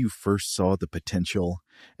 Remember when you first saw the potential?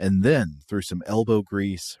 And then, through some elbow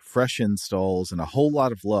grease, fresh installs, and a whole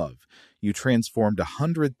lot of love, you transformed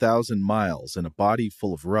 100,000 miles and a body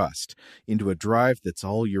full of rust into a drive that's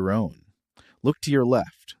all your own. Look to your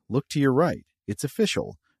left. Look to your right. It's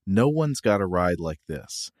official. No one's got a ride like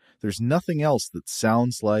this. There's nothing else that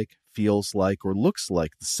sounds like, feels like, or looks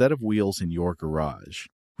like the set of wheels in your garage.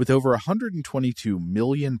 With over 122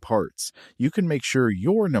 million parts, you can make sure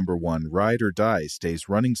your number one ride or die stays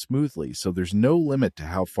running smoothly, so there's no limit to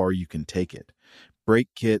how far you can take it. Brake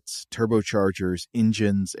kits, turbochargers,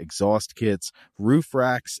 engines, exhaust kits, roof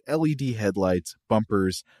racks, LED headlights,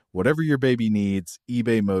 bumpers, whatever your baby needs,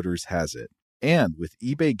 eBay Motors has it. And with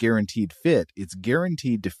eBay Guaranteed Fit, it's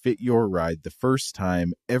guaranteed to fit your ride the first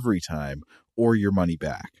time, every time, or your money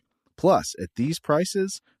back. Plus, at these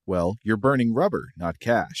prices, well, you're burning rubber, not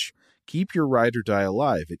cash. Keep your ride or die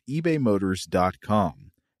alive at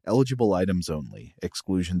ebaymotors.com. Eligible items only.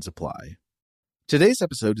 Exclusions apply. Today's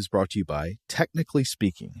episode is brought to you by Technically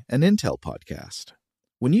Speaking, an Intel podcast.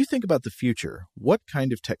 When you think about the future, what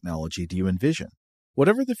kind of technology do you envision?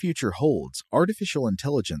 Whatever the future holds, artificial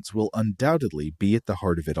intelligence will undoubtedly be at the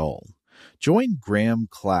heart of it all. Join Graham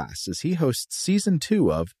Class as he hosts Season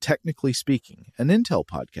 2 of Technically Speaking, an Intel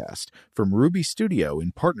podcast from Ruby Studio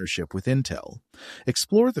in partnership with Intel.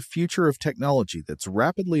 Explore the future of technology that's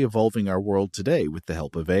rapidly evolving our world today with the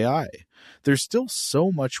help of AI. There's still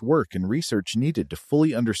so much work and research needed to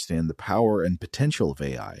fully understand the power and potential of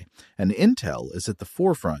AI, and Intel is at the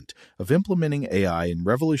forefront of implementing AI in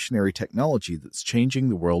revolutionary technology that's changing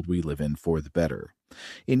the world we live in for the better.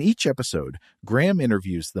 In each episode, Graham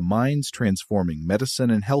interviews the minds transforming medicine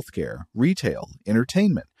and healthcare, retail,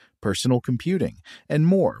 entertainment, personal computing, and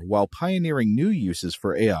more while pioneering new uses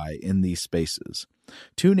for AI in these spaces.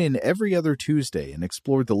 Tune in every other Tuesday and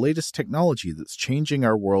explore the latest technology that's changing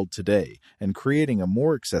our world today and creating a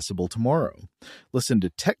more accessible tomorrow. Listen to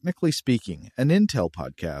Technically Speaking, an Intel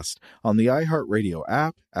podcast on the iHeartRadio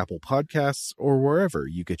app, Apple Podcasts, or wherever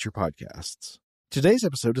you get your podcasts. Today's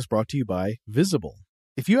episode is brought to you by Visible.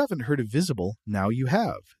 If you haven't heard of Visible, now you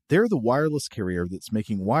have. They're the wireless carrier that's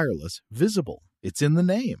making wireless visible. It's in the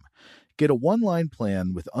name. Get a one-line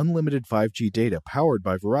plan with unlimited 5G data powered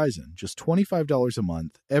by Verizon, just $25 a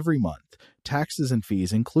month, every month, taxes and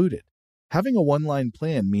fees included. Having a one-line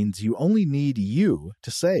plan means you only need you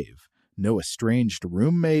to save. No estranged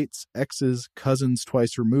roommates, exes, cousins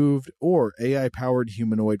twice removed, or AI-powered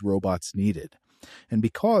humanoid robots needed. And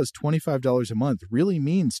because $25 a month really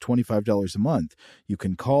means $25 a month, you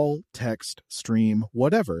can call, text, stream,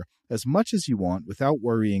 whatever, as much as you want without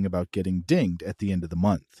worrying about getting dinged at the end of the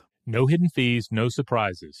month. No hidden fees, no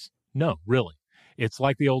surprises. No, really. It's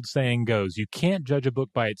like the old saying goes, you can't judge a book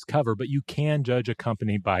by its cover, but you can judge a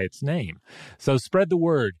company by its name. So spread the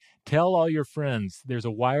word. Tell all your friends there's a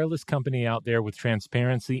wireless company out there with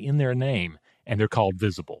transparency in their name, and they're called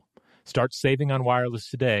Visible. Start saving on wireless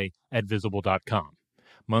today at Visible.com.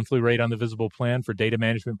 Monthly rate on the Visible plan for data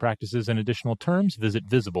management practices and additional terms, visit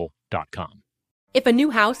Visible.com. If a new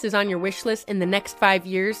house is on your wish list in the next 5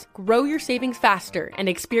 years, grow your savings faster and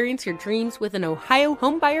experience your dreams with an Ohio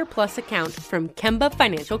Homebuyer Plus account from Kemba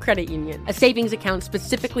Financial Credit Union. A savings account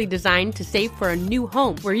specifically designed to save for a new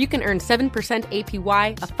home where you can earn 7%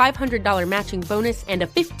 APY, a $500 matching bonus, and a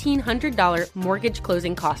 $1,500 mortgage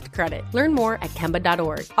closing cost credit. Learn more at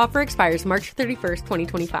Kemba.org. Offer expires March 31st,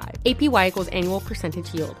 2025. APY equals annual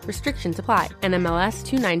percentage yield. Restrictions apply. NMLS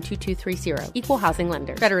 292230. Equal housing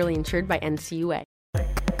lender. Federally insured by NCUA.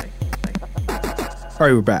 All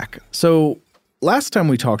right, we're back. So last time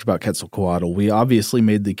we talked about Quetzalcoatl, we obviously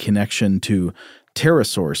made the connection to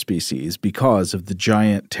pterosaur species because of the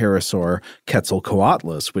giant pterosaur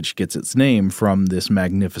Quetzalcoatlus, which gets its name from this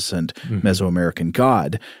magnificent Mesoamerican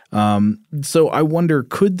god. So I wonder,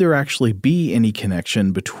 could there actually be any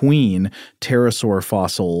connection between pterosaur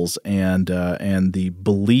fossils and the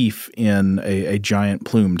belief in a giant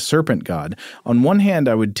plumed serpent god? On one hand,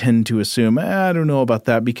 I would tend to assume, I don't know about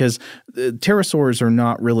that, because pterosaurs are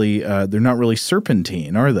not really they're not really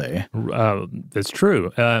serpentine, are they? That's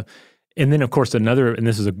true. And then, of course, another, and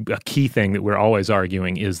this is a key thing that we're always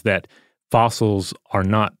arguing, is that fossils are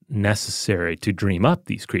not necessary to dream up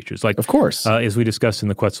these creatures. Like, of course, as we discussed in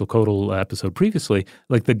the Quetzalcoatl episode previously,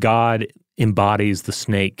 like the god embodies the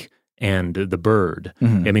snake and the bird.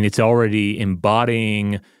 Mm-hmm. I mean, it's already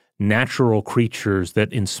embodying natural creatures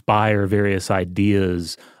that inspire various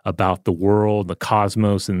ideas about the world, the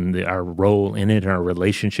cosmos, and our role in it, and our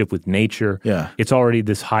relationship with nature. Yeah. It's already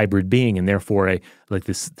this hybrid being, and therefore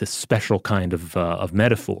this special kind of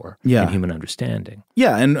metaphor in human understanding.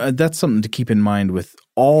 Yeah, and that's something to keep in mind with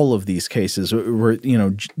all of these cases where,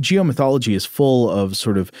 geomythology is full of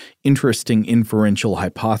sort of interesting inferential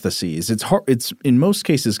hypotheses. It's in most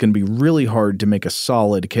cases going to be really hard to make a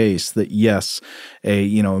solid case that yes, a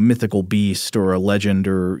mythical beast or a legend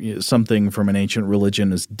or something from an ancient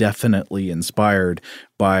religion is definitely inspired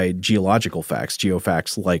by geological facts,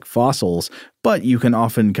 geofacts like fossils, but you can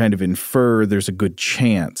often kind of infer there's a good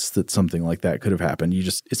chance that something like that could have happened.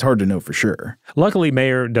 It's hard to know for sure. Luckily,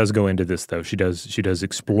 Mayer does go into this, though. She does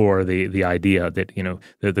explore the idea that,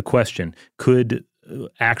 the question, could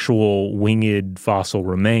actual winged fossil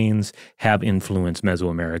remains have influenced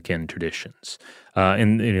Mesoamerican traditions?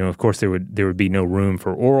 And of course, there would be no room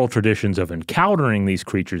for oral traditions of encountering these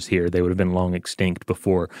creatures here. They would have been long extinct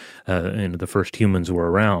before the first humans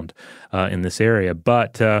were around in this area.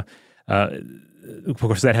 But of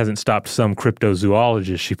course, that hasn't stopped some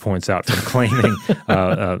cryptozoologists, she points out, from claiming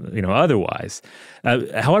otherwise.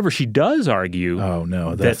 However, she does argue. Oh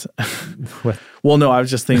no, that's well, no. I was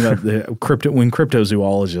just thinking about when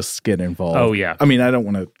cryptozoologists get involved. Oh yeah. I mean, I don't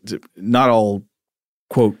want to. Not all,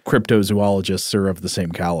 quote, cryptozoologists are of the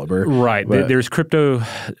same caliber. Right. There's crypto,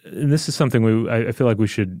 and this is something I feel like we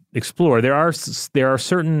should explore. There are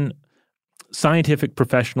certain scientific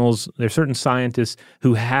professionals, there are certain scientists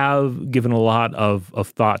who have given a lot of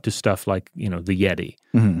thought to stuff like, the Yeti,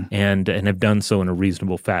 and have done so in a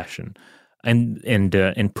reasonable fashion,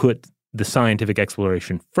 and put the scientific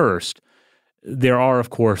exploration first. There are, of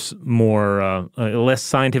course, more less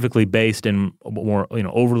scientifically based and more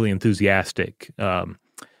overly enthusiastic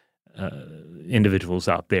individuals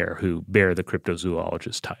out there who bear the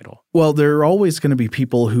cryptozoologist title. Well, there are always going to be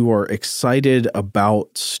people who are excited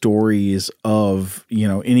about stories of,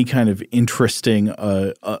 any kind of interesting,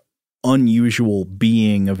 unusual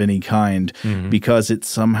being of any kind because it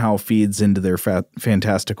somehow feeds into their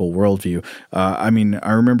fantastical worldview. I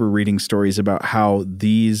remember reading stories about how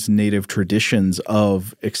these native traditions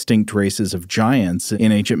of extinct races of giants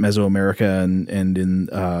in ancient Mesoamerica and in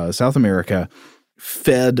South America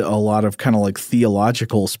fed a lot of kind of like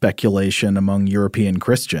theological speculation among European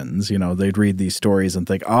Christians. They'd read these stories and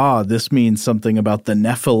think, this means something about the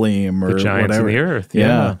Nephilim or the giants whatever. In the earth.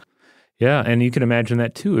 Yeah. Yeah, and you can imagine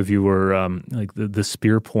that too if you were like the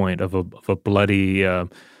spear point of a bloody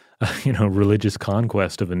religious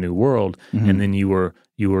conquest of a new world, and then you were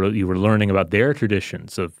learning about their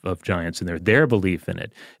traditions of giants and their belief in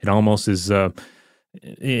it. It almost is.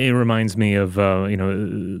 It reminds me of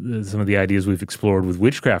some of the ideas we've explored with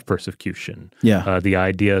witchcraft persecution. Yeah, the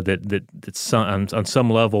idea that on some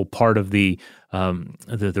level part of the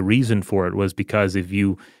reason for it was because if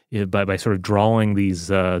you by sort of drawing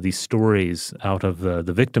these stories out of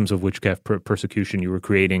the victims of witchcraft persecution, you were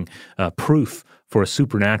creating proof for a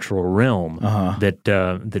supernatural realm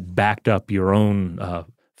that backed up your own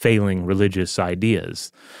failing religious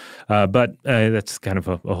ideas. But that's kind of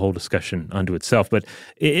a whole discussion unto itself. But at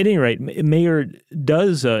any rate, Mayer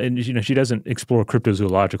does, and she doesn't explore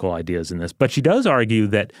cryptozoological ideas in this, but she does argue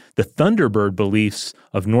that the Thunderbird beliefs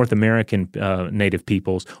of North American native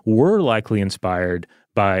peoples were likely inspired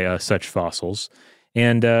by such fossils.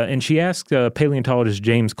 And she asked paleontologist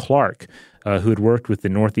James Clark, who had worked with the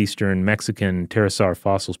northeastern Mexican pterosaur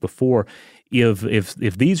fossils before,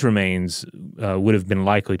 if these remains would have been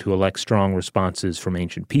likely to elect strong responses from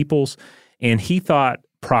ancient peoples, and he thought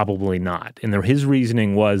probably not. And his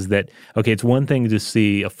reasoning was that, okay, it's one thing to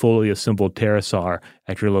see a fully assembled pterosaur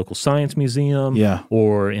at your local science museum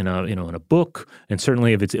or in a book, and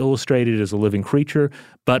certainly if it's illustrated as a living creature.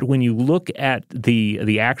 But when you look at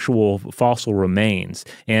the actual fossil remains,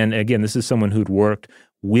 and again, this is someone who'd worked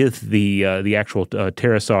with the actual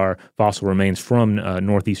pterosaur fossil remains from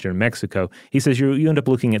northeastern Mexico, he says you end up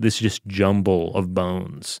looking at this just jumble of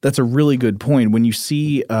bones. That's a really good point. When you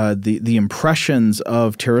see the impressions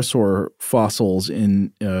of pterosaur fossils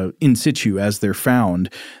in situ as they're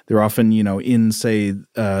found, they're often in, say,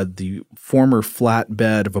 the former flat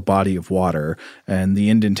bed of a body of water, and the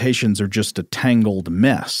indentations are just a tangled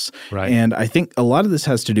mess. Right. And I think a lot of this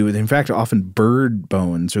has to do with, in fact, often bird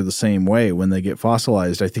bones are the same way when they get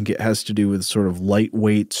fossilized. I think it has to do with sort of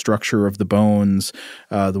lightweight structure of the bones,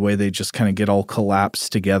 the way they just kind of get all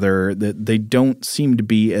collapsed together. That they don't seem to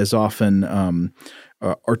be as often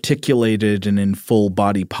articulated and in full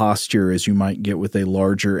body posture as you might get with a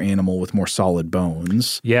larger animal with more solid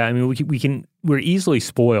bones. Yeah, I mean, we're easily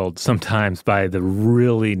spoiled sometimes by the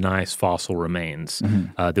really nice fossil remains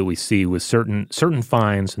that we see with certain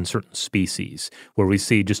finds and certain species, where we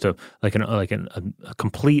see just a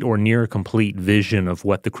complete or near complete vision of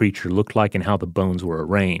what the creature looked like and how the bones were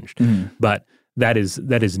arranged. But that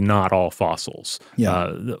is not all fossils. Yeah.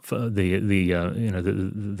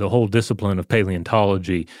 The whole discipline of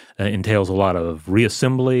paleontology entails a lot of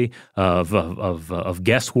reassembly, of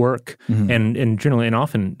guesswork, and generally and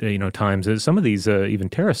often times some of these even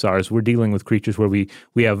pterosaurs, we're dealing with creatures where we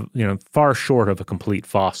have far short of a complete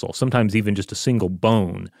fossil, sometimes even just a single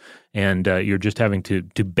bone. And you're just having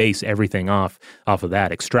to base everything off of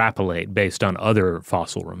that, extrapolate based on other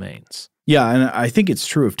fossil remains. Yeah, and I think it's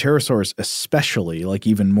true of pterosaurs especially, like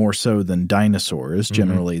even more so than dinosaurs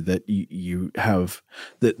generally, that you have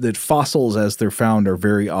that fossils as they're found are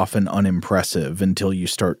very often unimpressive until you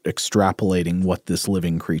start extrapolating what this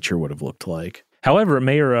living creature would have looked like. However,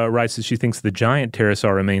 Mayer writes that she thinks the giant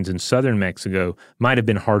pterosaur remains in southern Mexico might have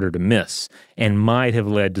been harder to miss and might have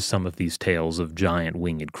led to some of these tales of giant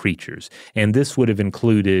winged creatures. And this would have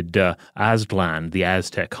included Aztlan, the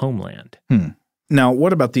Aztec homeland. Now,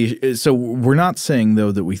 what about so we're not saying,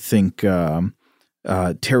 though, that we think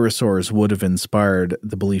pterosaurs would have inspired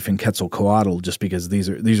the belief in Quetzalcoatl just because these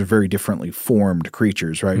are very differently formed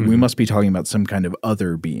creatures, right? We must be talking about some kind of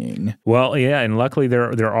other being. Well, yeah, and luckily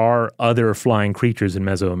there are other flying creatures in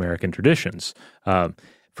Mesoamerican traditions.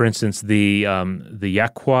 For instance, the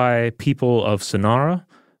Yaquai people of Sonora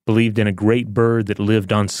believed in a great bird that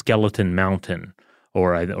lived on Skeleton Mountain,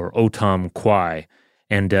 or Otam Quai.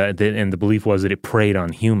 And the belief was that it preyed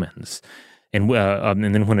on humans. And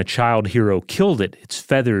then when a child hero killed it, its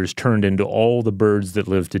feathers turned into all the birds that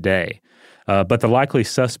live today. But the likely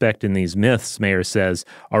suspect in these myths, Mayer says,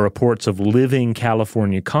 are reports of living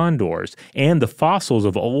California condors and the fossils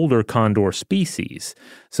of older condor species.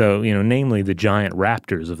 So, namely the giant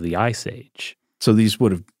raptors of the Ice Age. So these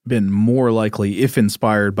would have been more likely, if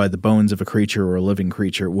inspired by the bones of a creature or a living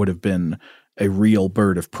creature, it would have been a real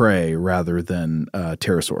bird of prey rather than a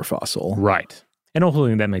pterosaur fossil. Right. And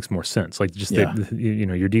hopefully that makes more sense. Like just that,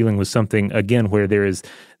 you're dealing with something, again, where there is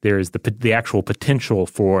the actual potential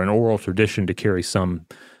for an oral tradition to carry some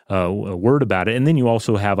word about it. And then you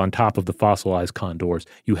also have, on top of the fossilized condors,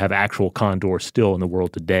 you have actual condors still in the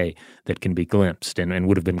world today that can be glimpsed and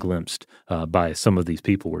would have been glimpsed by some of these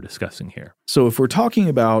people we're discussing here. So if we're talking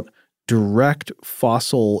about direct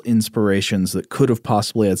fossil inspirations that could have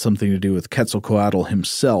possibly had something to do with Quetzalcoatl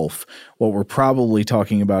himself, what we're probably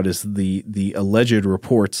talking about is the alleged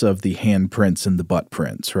reports of the handprints and the butt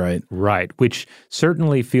prints, right? Right, which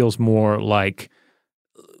certainly feels more like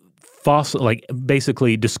fossil, like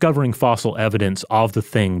basically discovering fossil evidence of the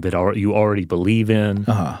thing that you already believe in,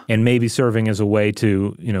 and maybe serving as a way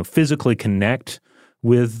to physically connect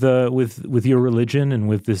with your religion and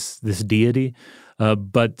with this deity.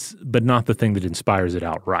 But not the thing that inspires it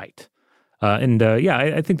outright.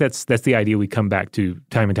 I think that's the idea we come back to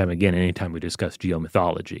time and time again anytime we discuss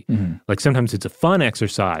geomythology. Like sometimes it's a fun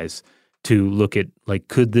exercise to look at, like,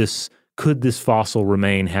 could this fossil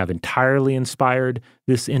remain have entirely inspired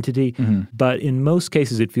this entity? But in most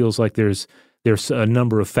cases it feels like there's a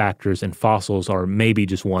number of factors, and fossils are maybe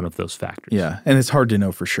just one of those factors. Yeah, and it's hard to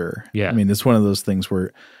know for sure. Yeah. I mean, it's one of those things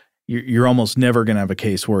where you're almost never going to have a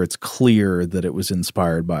case where it's clear that it was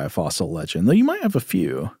inspired by a fossil legend, though you might have a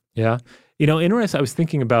few. Yeah. Interesting. I was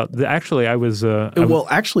thinking about I'd say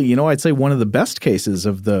one of the best cases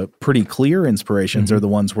of the pretty clear inspirations are the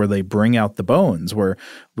ones where they bring out the bones, where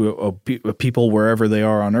people wherever they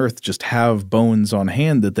are on Earth just have bones on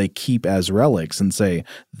hand that they keep as relics and say,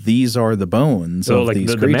 these are the bones of like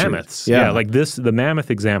these the creatures. mammoths. Yeah, like the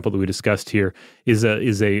mammoth example that we discussed here is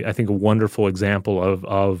I think a wonderful example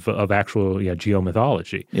of actual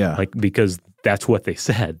geomythology. Yeah. Like, because that's what they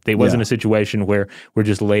said. They wasn't a situation where we're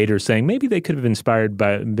just later saying maybe they could have been inspired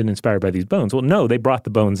by these bones. Well, no, they brought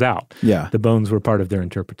the bones out. Yeah. The bones were part of their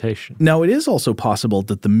interpretation. Now, it is also possible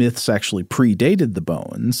that the myths actually predated the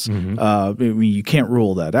bones. I mean, you can't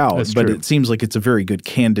rule that out, That's but true. it seems like it's a very good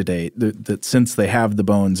candidate that since they have the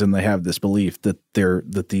bones and they have this belief that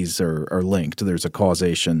these are linked, there's a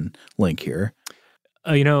causation link here.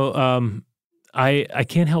 I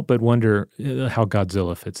can't help but wonder how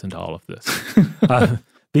Godzilla fits into all of this.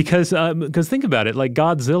 Because think about it, like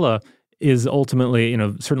Godzilla is ultimately,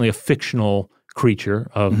 certainly a fictional creature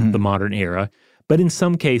of the modern era. But in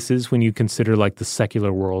some cases, when you consider like the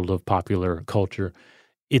secular world of popular culture,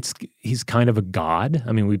 he's kind of a god.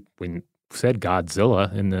 I mean, we said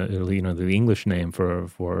Godzilla in the English name for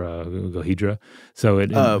Gohidra. So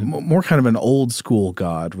it more kind of an old school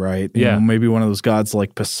god, right? Yeah. Maybe one of those gods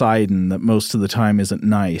like Poseidon that most of the time isn't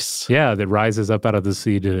nice. Yeah, that rises up out of the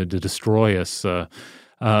sea to destroy us.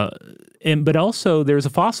 But also there's a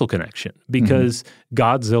fossil connection because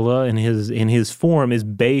Godzilla in his form is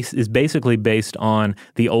basically based on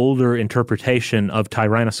the older interpretation of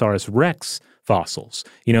Tyrannosaurus Rex fossils.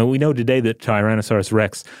 We know today that Tyrannosaurus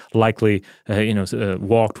Rex likely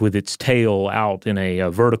walked with its tail out in a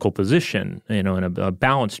vertical position, in a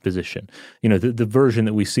balanced position. The version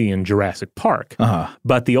that we see in Jurassic Park.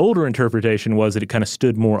 But the older interpretation was that it kind of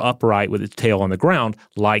stood more upright with its tail on the ground,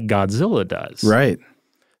 like Godzilla does. Right.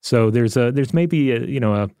 So there's maybe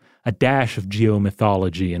a dash of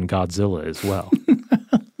geomythology in Godzilla as well.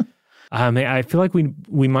 I feel like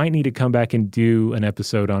we might need to come back and do an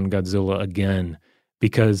episode on Godzilla again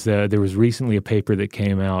because there was recently a paper that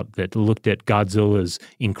came out that looked at Godzilla's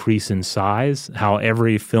increase in size, how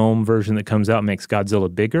every film version that comes out makes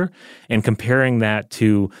Godzilla bigger, and comparing that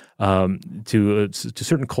to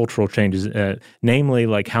certain cultural changes, namely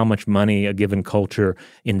like how much money a given culture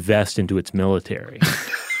invests into its military.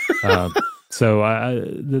 So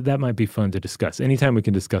that might be fun to discuss. Anytime we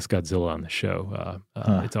can discuss Godzilla on the show,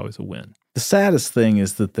 it's always a win. The saddest thing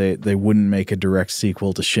is that they wouldn't make a direct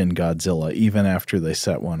sequel to Shin Godzilla even after they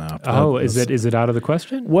set one up. Oh, is it out of the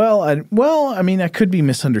question? Well, I mean, I could be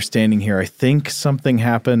misunderstanding here. I think something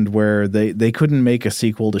happened where they couldn't make a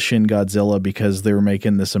sequel to Shin Godzilla because they were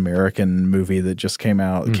making this American movie that just came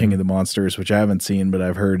out, King of the Monsters, which I haven't seen, but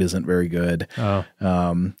I've heard isn't very good. Oh.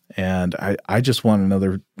 And I just want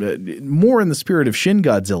another more in the spirit of Shin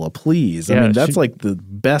Godzilla, please. I mean, that's like the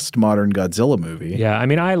best modern Godzilla movie. Yeah, I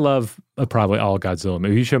mean, I love probably all Godzilla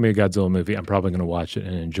movies. If you show me a Godzilla movie, I'm probably going to watch it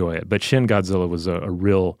and enjoy it. But Shin Godzilla was a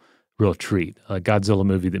real treat, a Godzilla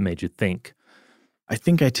movie that made you think. I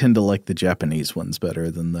think I tend to like the Japanese ones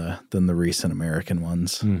better than the recent American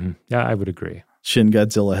ones. Mm-hmm. Yeah, I would agree. Shin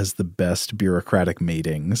Godzilla has the best bureaucratic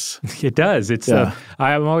meetings. It does. It's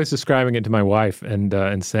I'm always describing it to my wife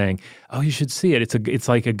and saying, "Oh, you should see it. It's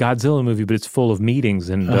like a Godzilla movie, but it's full of meetings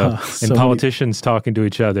and politicians talking to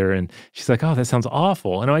each other." And she's like, "Oh, that sounds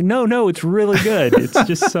awful." And I'm like, "No, it's really good. It's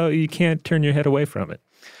just so you can't turn your head away from it."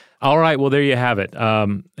 All right, well, there you have it.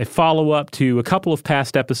 A follow-up to a couple of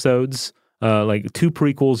past episodes, like 2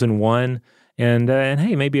 prequels in one. And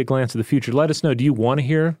hey, maybe a glance at the future. Let us know. Do you want to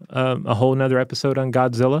hear a whole nother episode on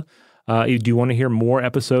Godzilla? Do you want to hear more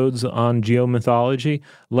episodes on geomythology?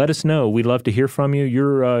 Let us know. We'd love to hear from you.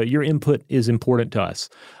 Your input is important to us,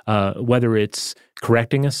 whether it's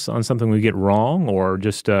correcting us on something we get wrong or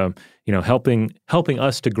just helping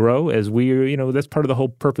us to grow as we that's part of the whole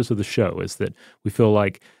purpose of the show is that we feel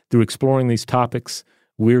like through exploring these topics,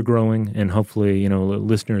 we're growing, and hopefully,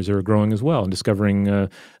 listeners are growing as well and discovering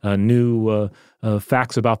new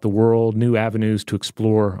facts about the world, new avenues to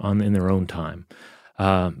explore in their own time.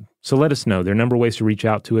 So let us know. There are a number of ways to reach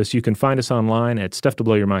out to us. You can find us online at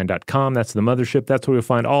stufftoblowyourmind.com. That's the mothership. That's where you'll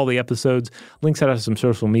find all the episodes, links out to some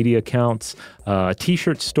social media accounts, a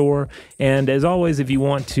T-shirt store. And as always, if you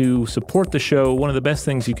want to support the show, one of the best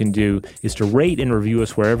things you can do is to rate and review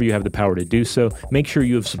us wherever you have the power to do so. Make sure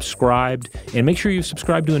you have subscribed, and make sure you've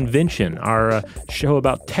subscribed to Invention, our show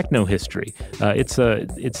about techno history. It's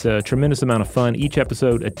a tremendous amount of fun. Each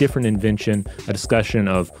episode, a different invention, a discussion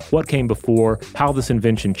of what came before, how this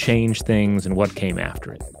invention changed things, and what came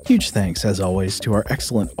after it. Huge thanks, as always, to our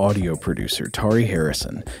excellent audio producer, Tari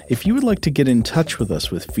Harrison. If you would like to get in touch with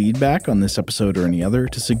us with feedback on this episode or any other,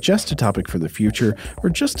 to suggest a topic for the future, or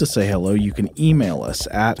just to say hello, you can email us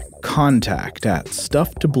at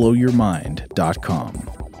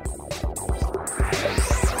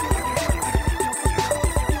contact@stufftoblowyourmind.com.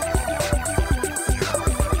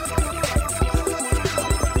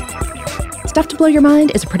 Stuff to Blow Your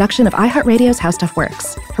Mind is a production of iHeartRadio's How Stuff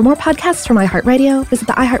Works. For more podcasts from iHeartRadio, visit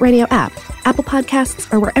the iHeartRadio app, Apple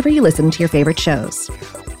Podcasts, or wherever you listen to your favorite shows.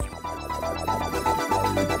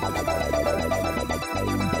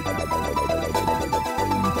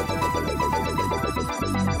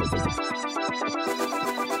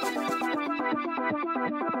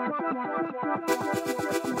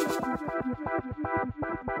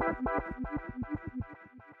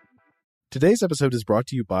 Today's episode is brought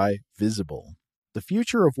to you by Visible. The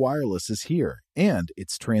future of wireless is here, and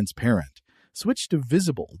it's transparent. Switch to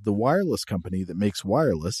Visible, the wireless company that makes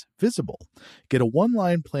wireless visible. Get a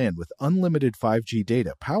one-line plan with unlimited 5G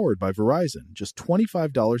data powered by Verizon, just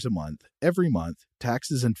 $25 a month, every month,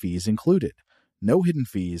 taxes and fees included. No hidden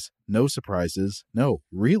fees, no surprises, no,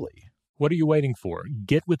 really. What are you waiting for?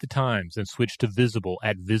 Get with the times and switch to Visible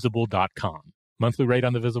at Visible.com. Monthly rate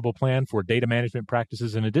on the Visible plan. For data management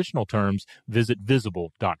practices and additional terms, visit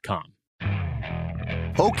Visible.com.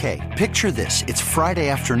 Okay, picture this. It's Friday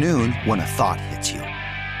afternoon when a thought hits you.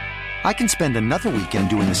 I can spend another weekend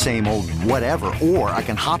doing the same old whatever, or I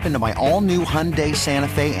can hop into my all-new Hyundai Santa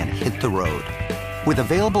Fe and hit the road. With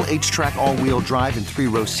available H-Track all-wheel drive and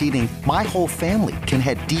 3-row seating, my whole family can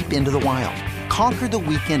head deep into the wild. Conquer the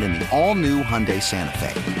weekend in the all-new Hyundai Santa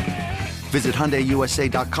Fe. Visit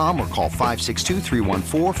HyundaiUSA.com or call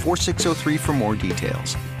 562-314-4603 for more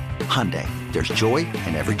details. Hyundai, there's joy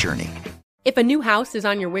in every journey. If a new house is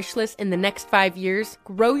on your wish list in the next 5 years,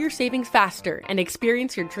 grow your savings faster and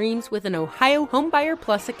experience your dreams with an Ohio Homebuyer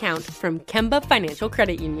Plus account from Kemba Financial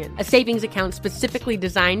Credit Union. A savings account specifically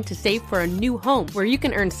designed to save for a new home, where you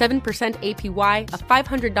can earn 7% APY, a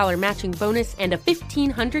 $500 matching bonus, and a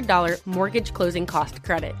 $1,500 mortgage closing cost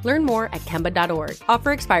credit. Learn more at Kemba.org.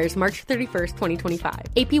 Offer expires March 31st, 2025.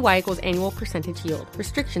 APY equals annual percentage yield.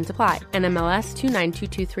 Restrictions apply. NMLS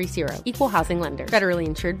 292230. Equal housing lender. Federally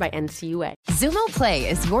insured by NCUA. Xumo Play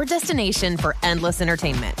is your destination for endless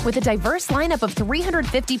entertainment. With a diverse lineup of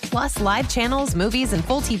 350 plus live channels, movies, and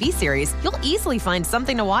full TV series, you'll easily find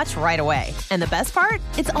something to watch right away. And the best part?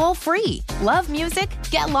 It's all free. Love music?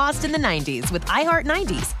 Get lost in the 90s with iHeart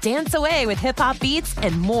 90s, dance away with hip-hop beats,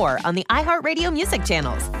 and more on the iHeartRadio music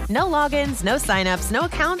channels. No logins, no signups, no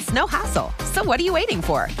accounts, no hassle. So what are you waiting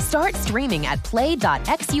for? Start streaming at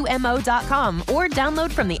play.xumo.com or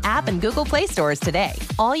download from the app and Google Play stores today.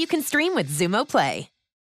 All you can stream with Xumo Play.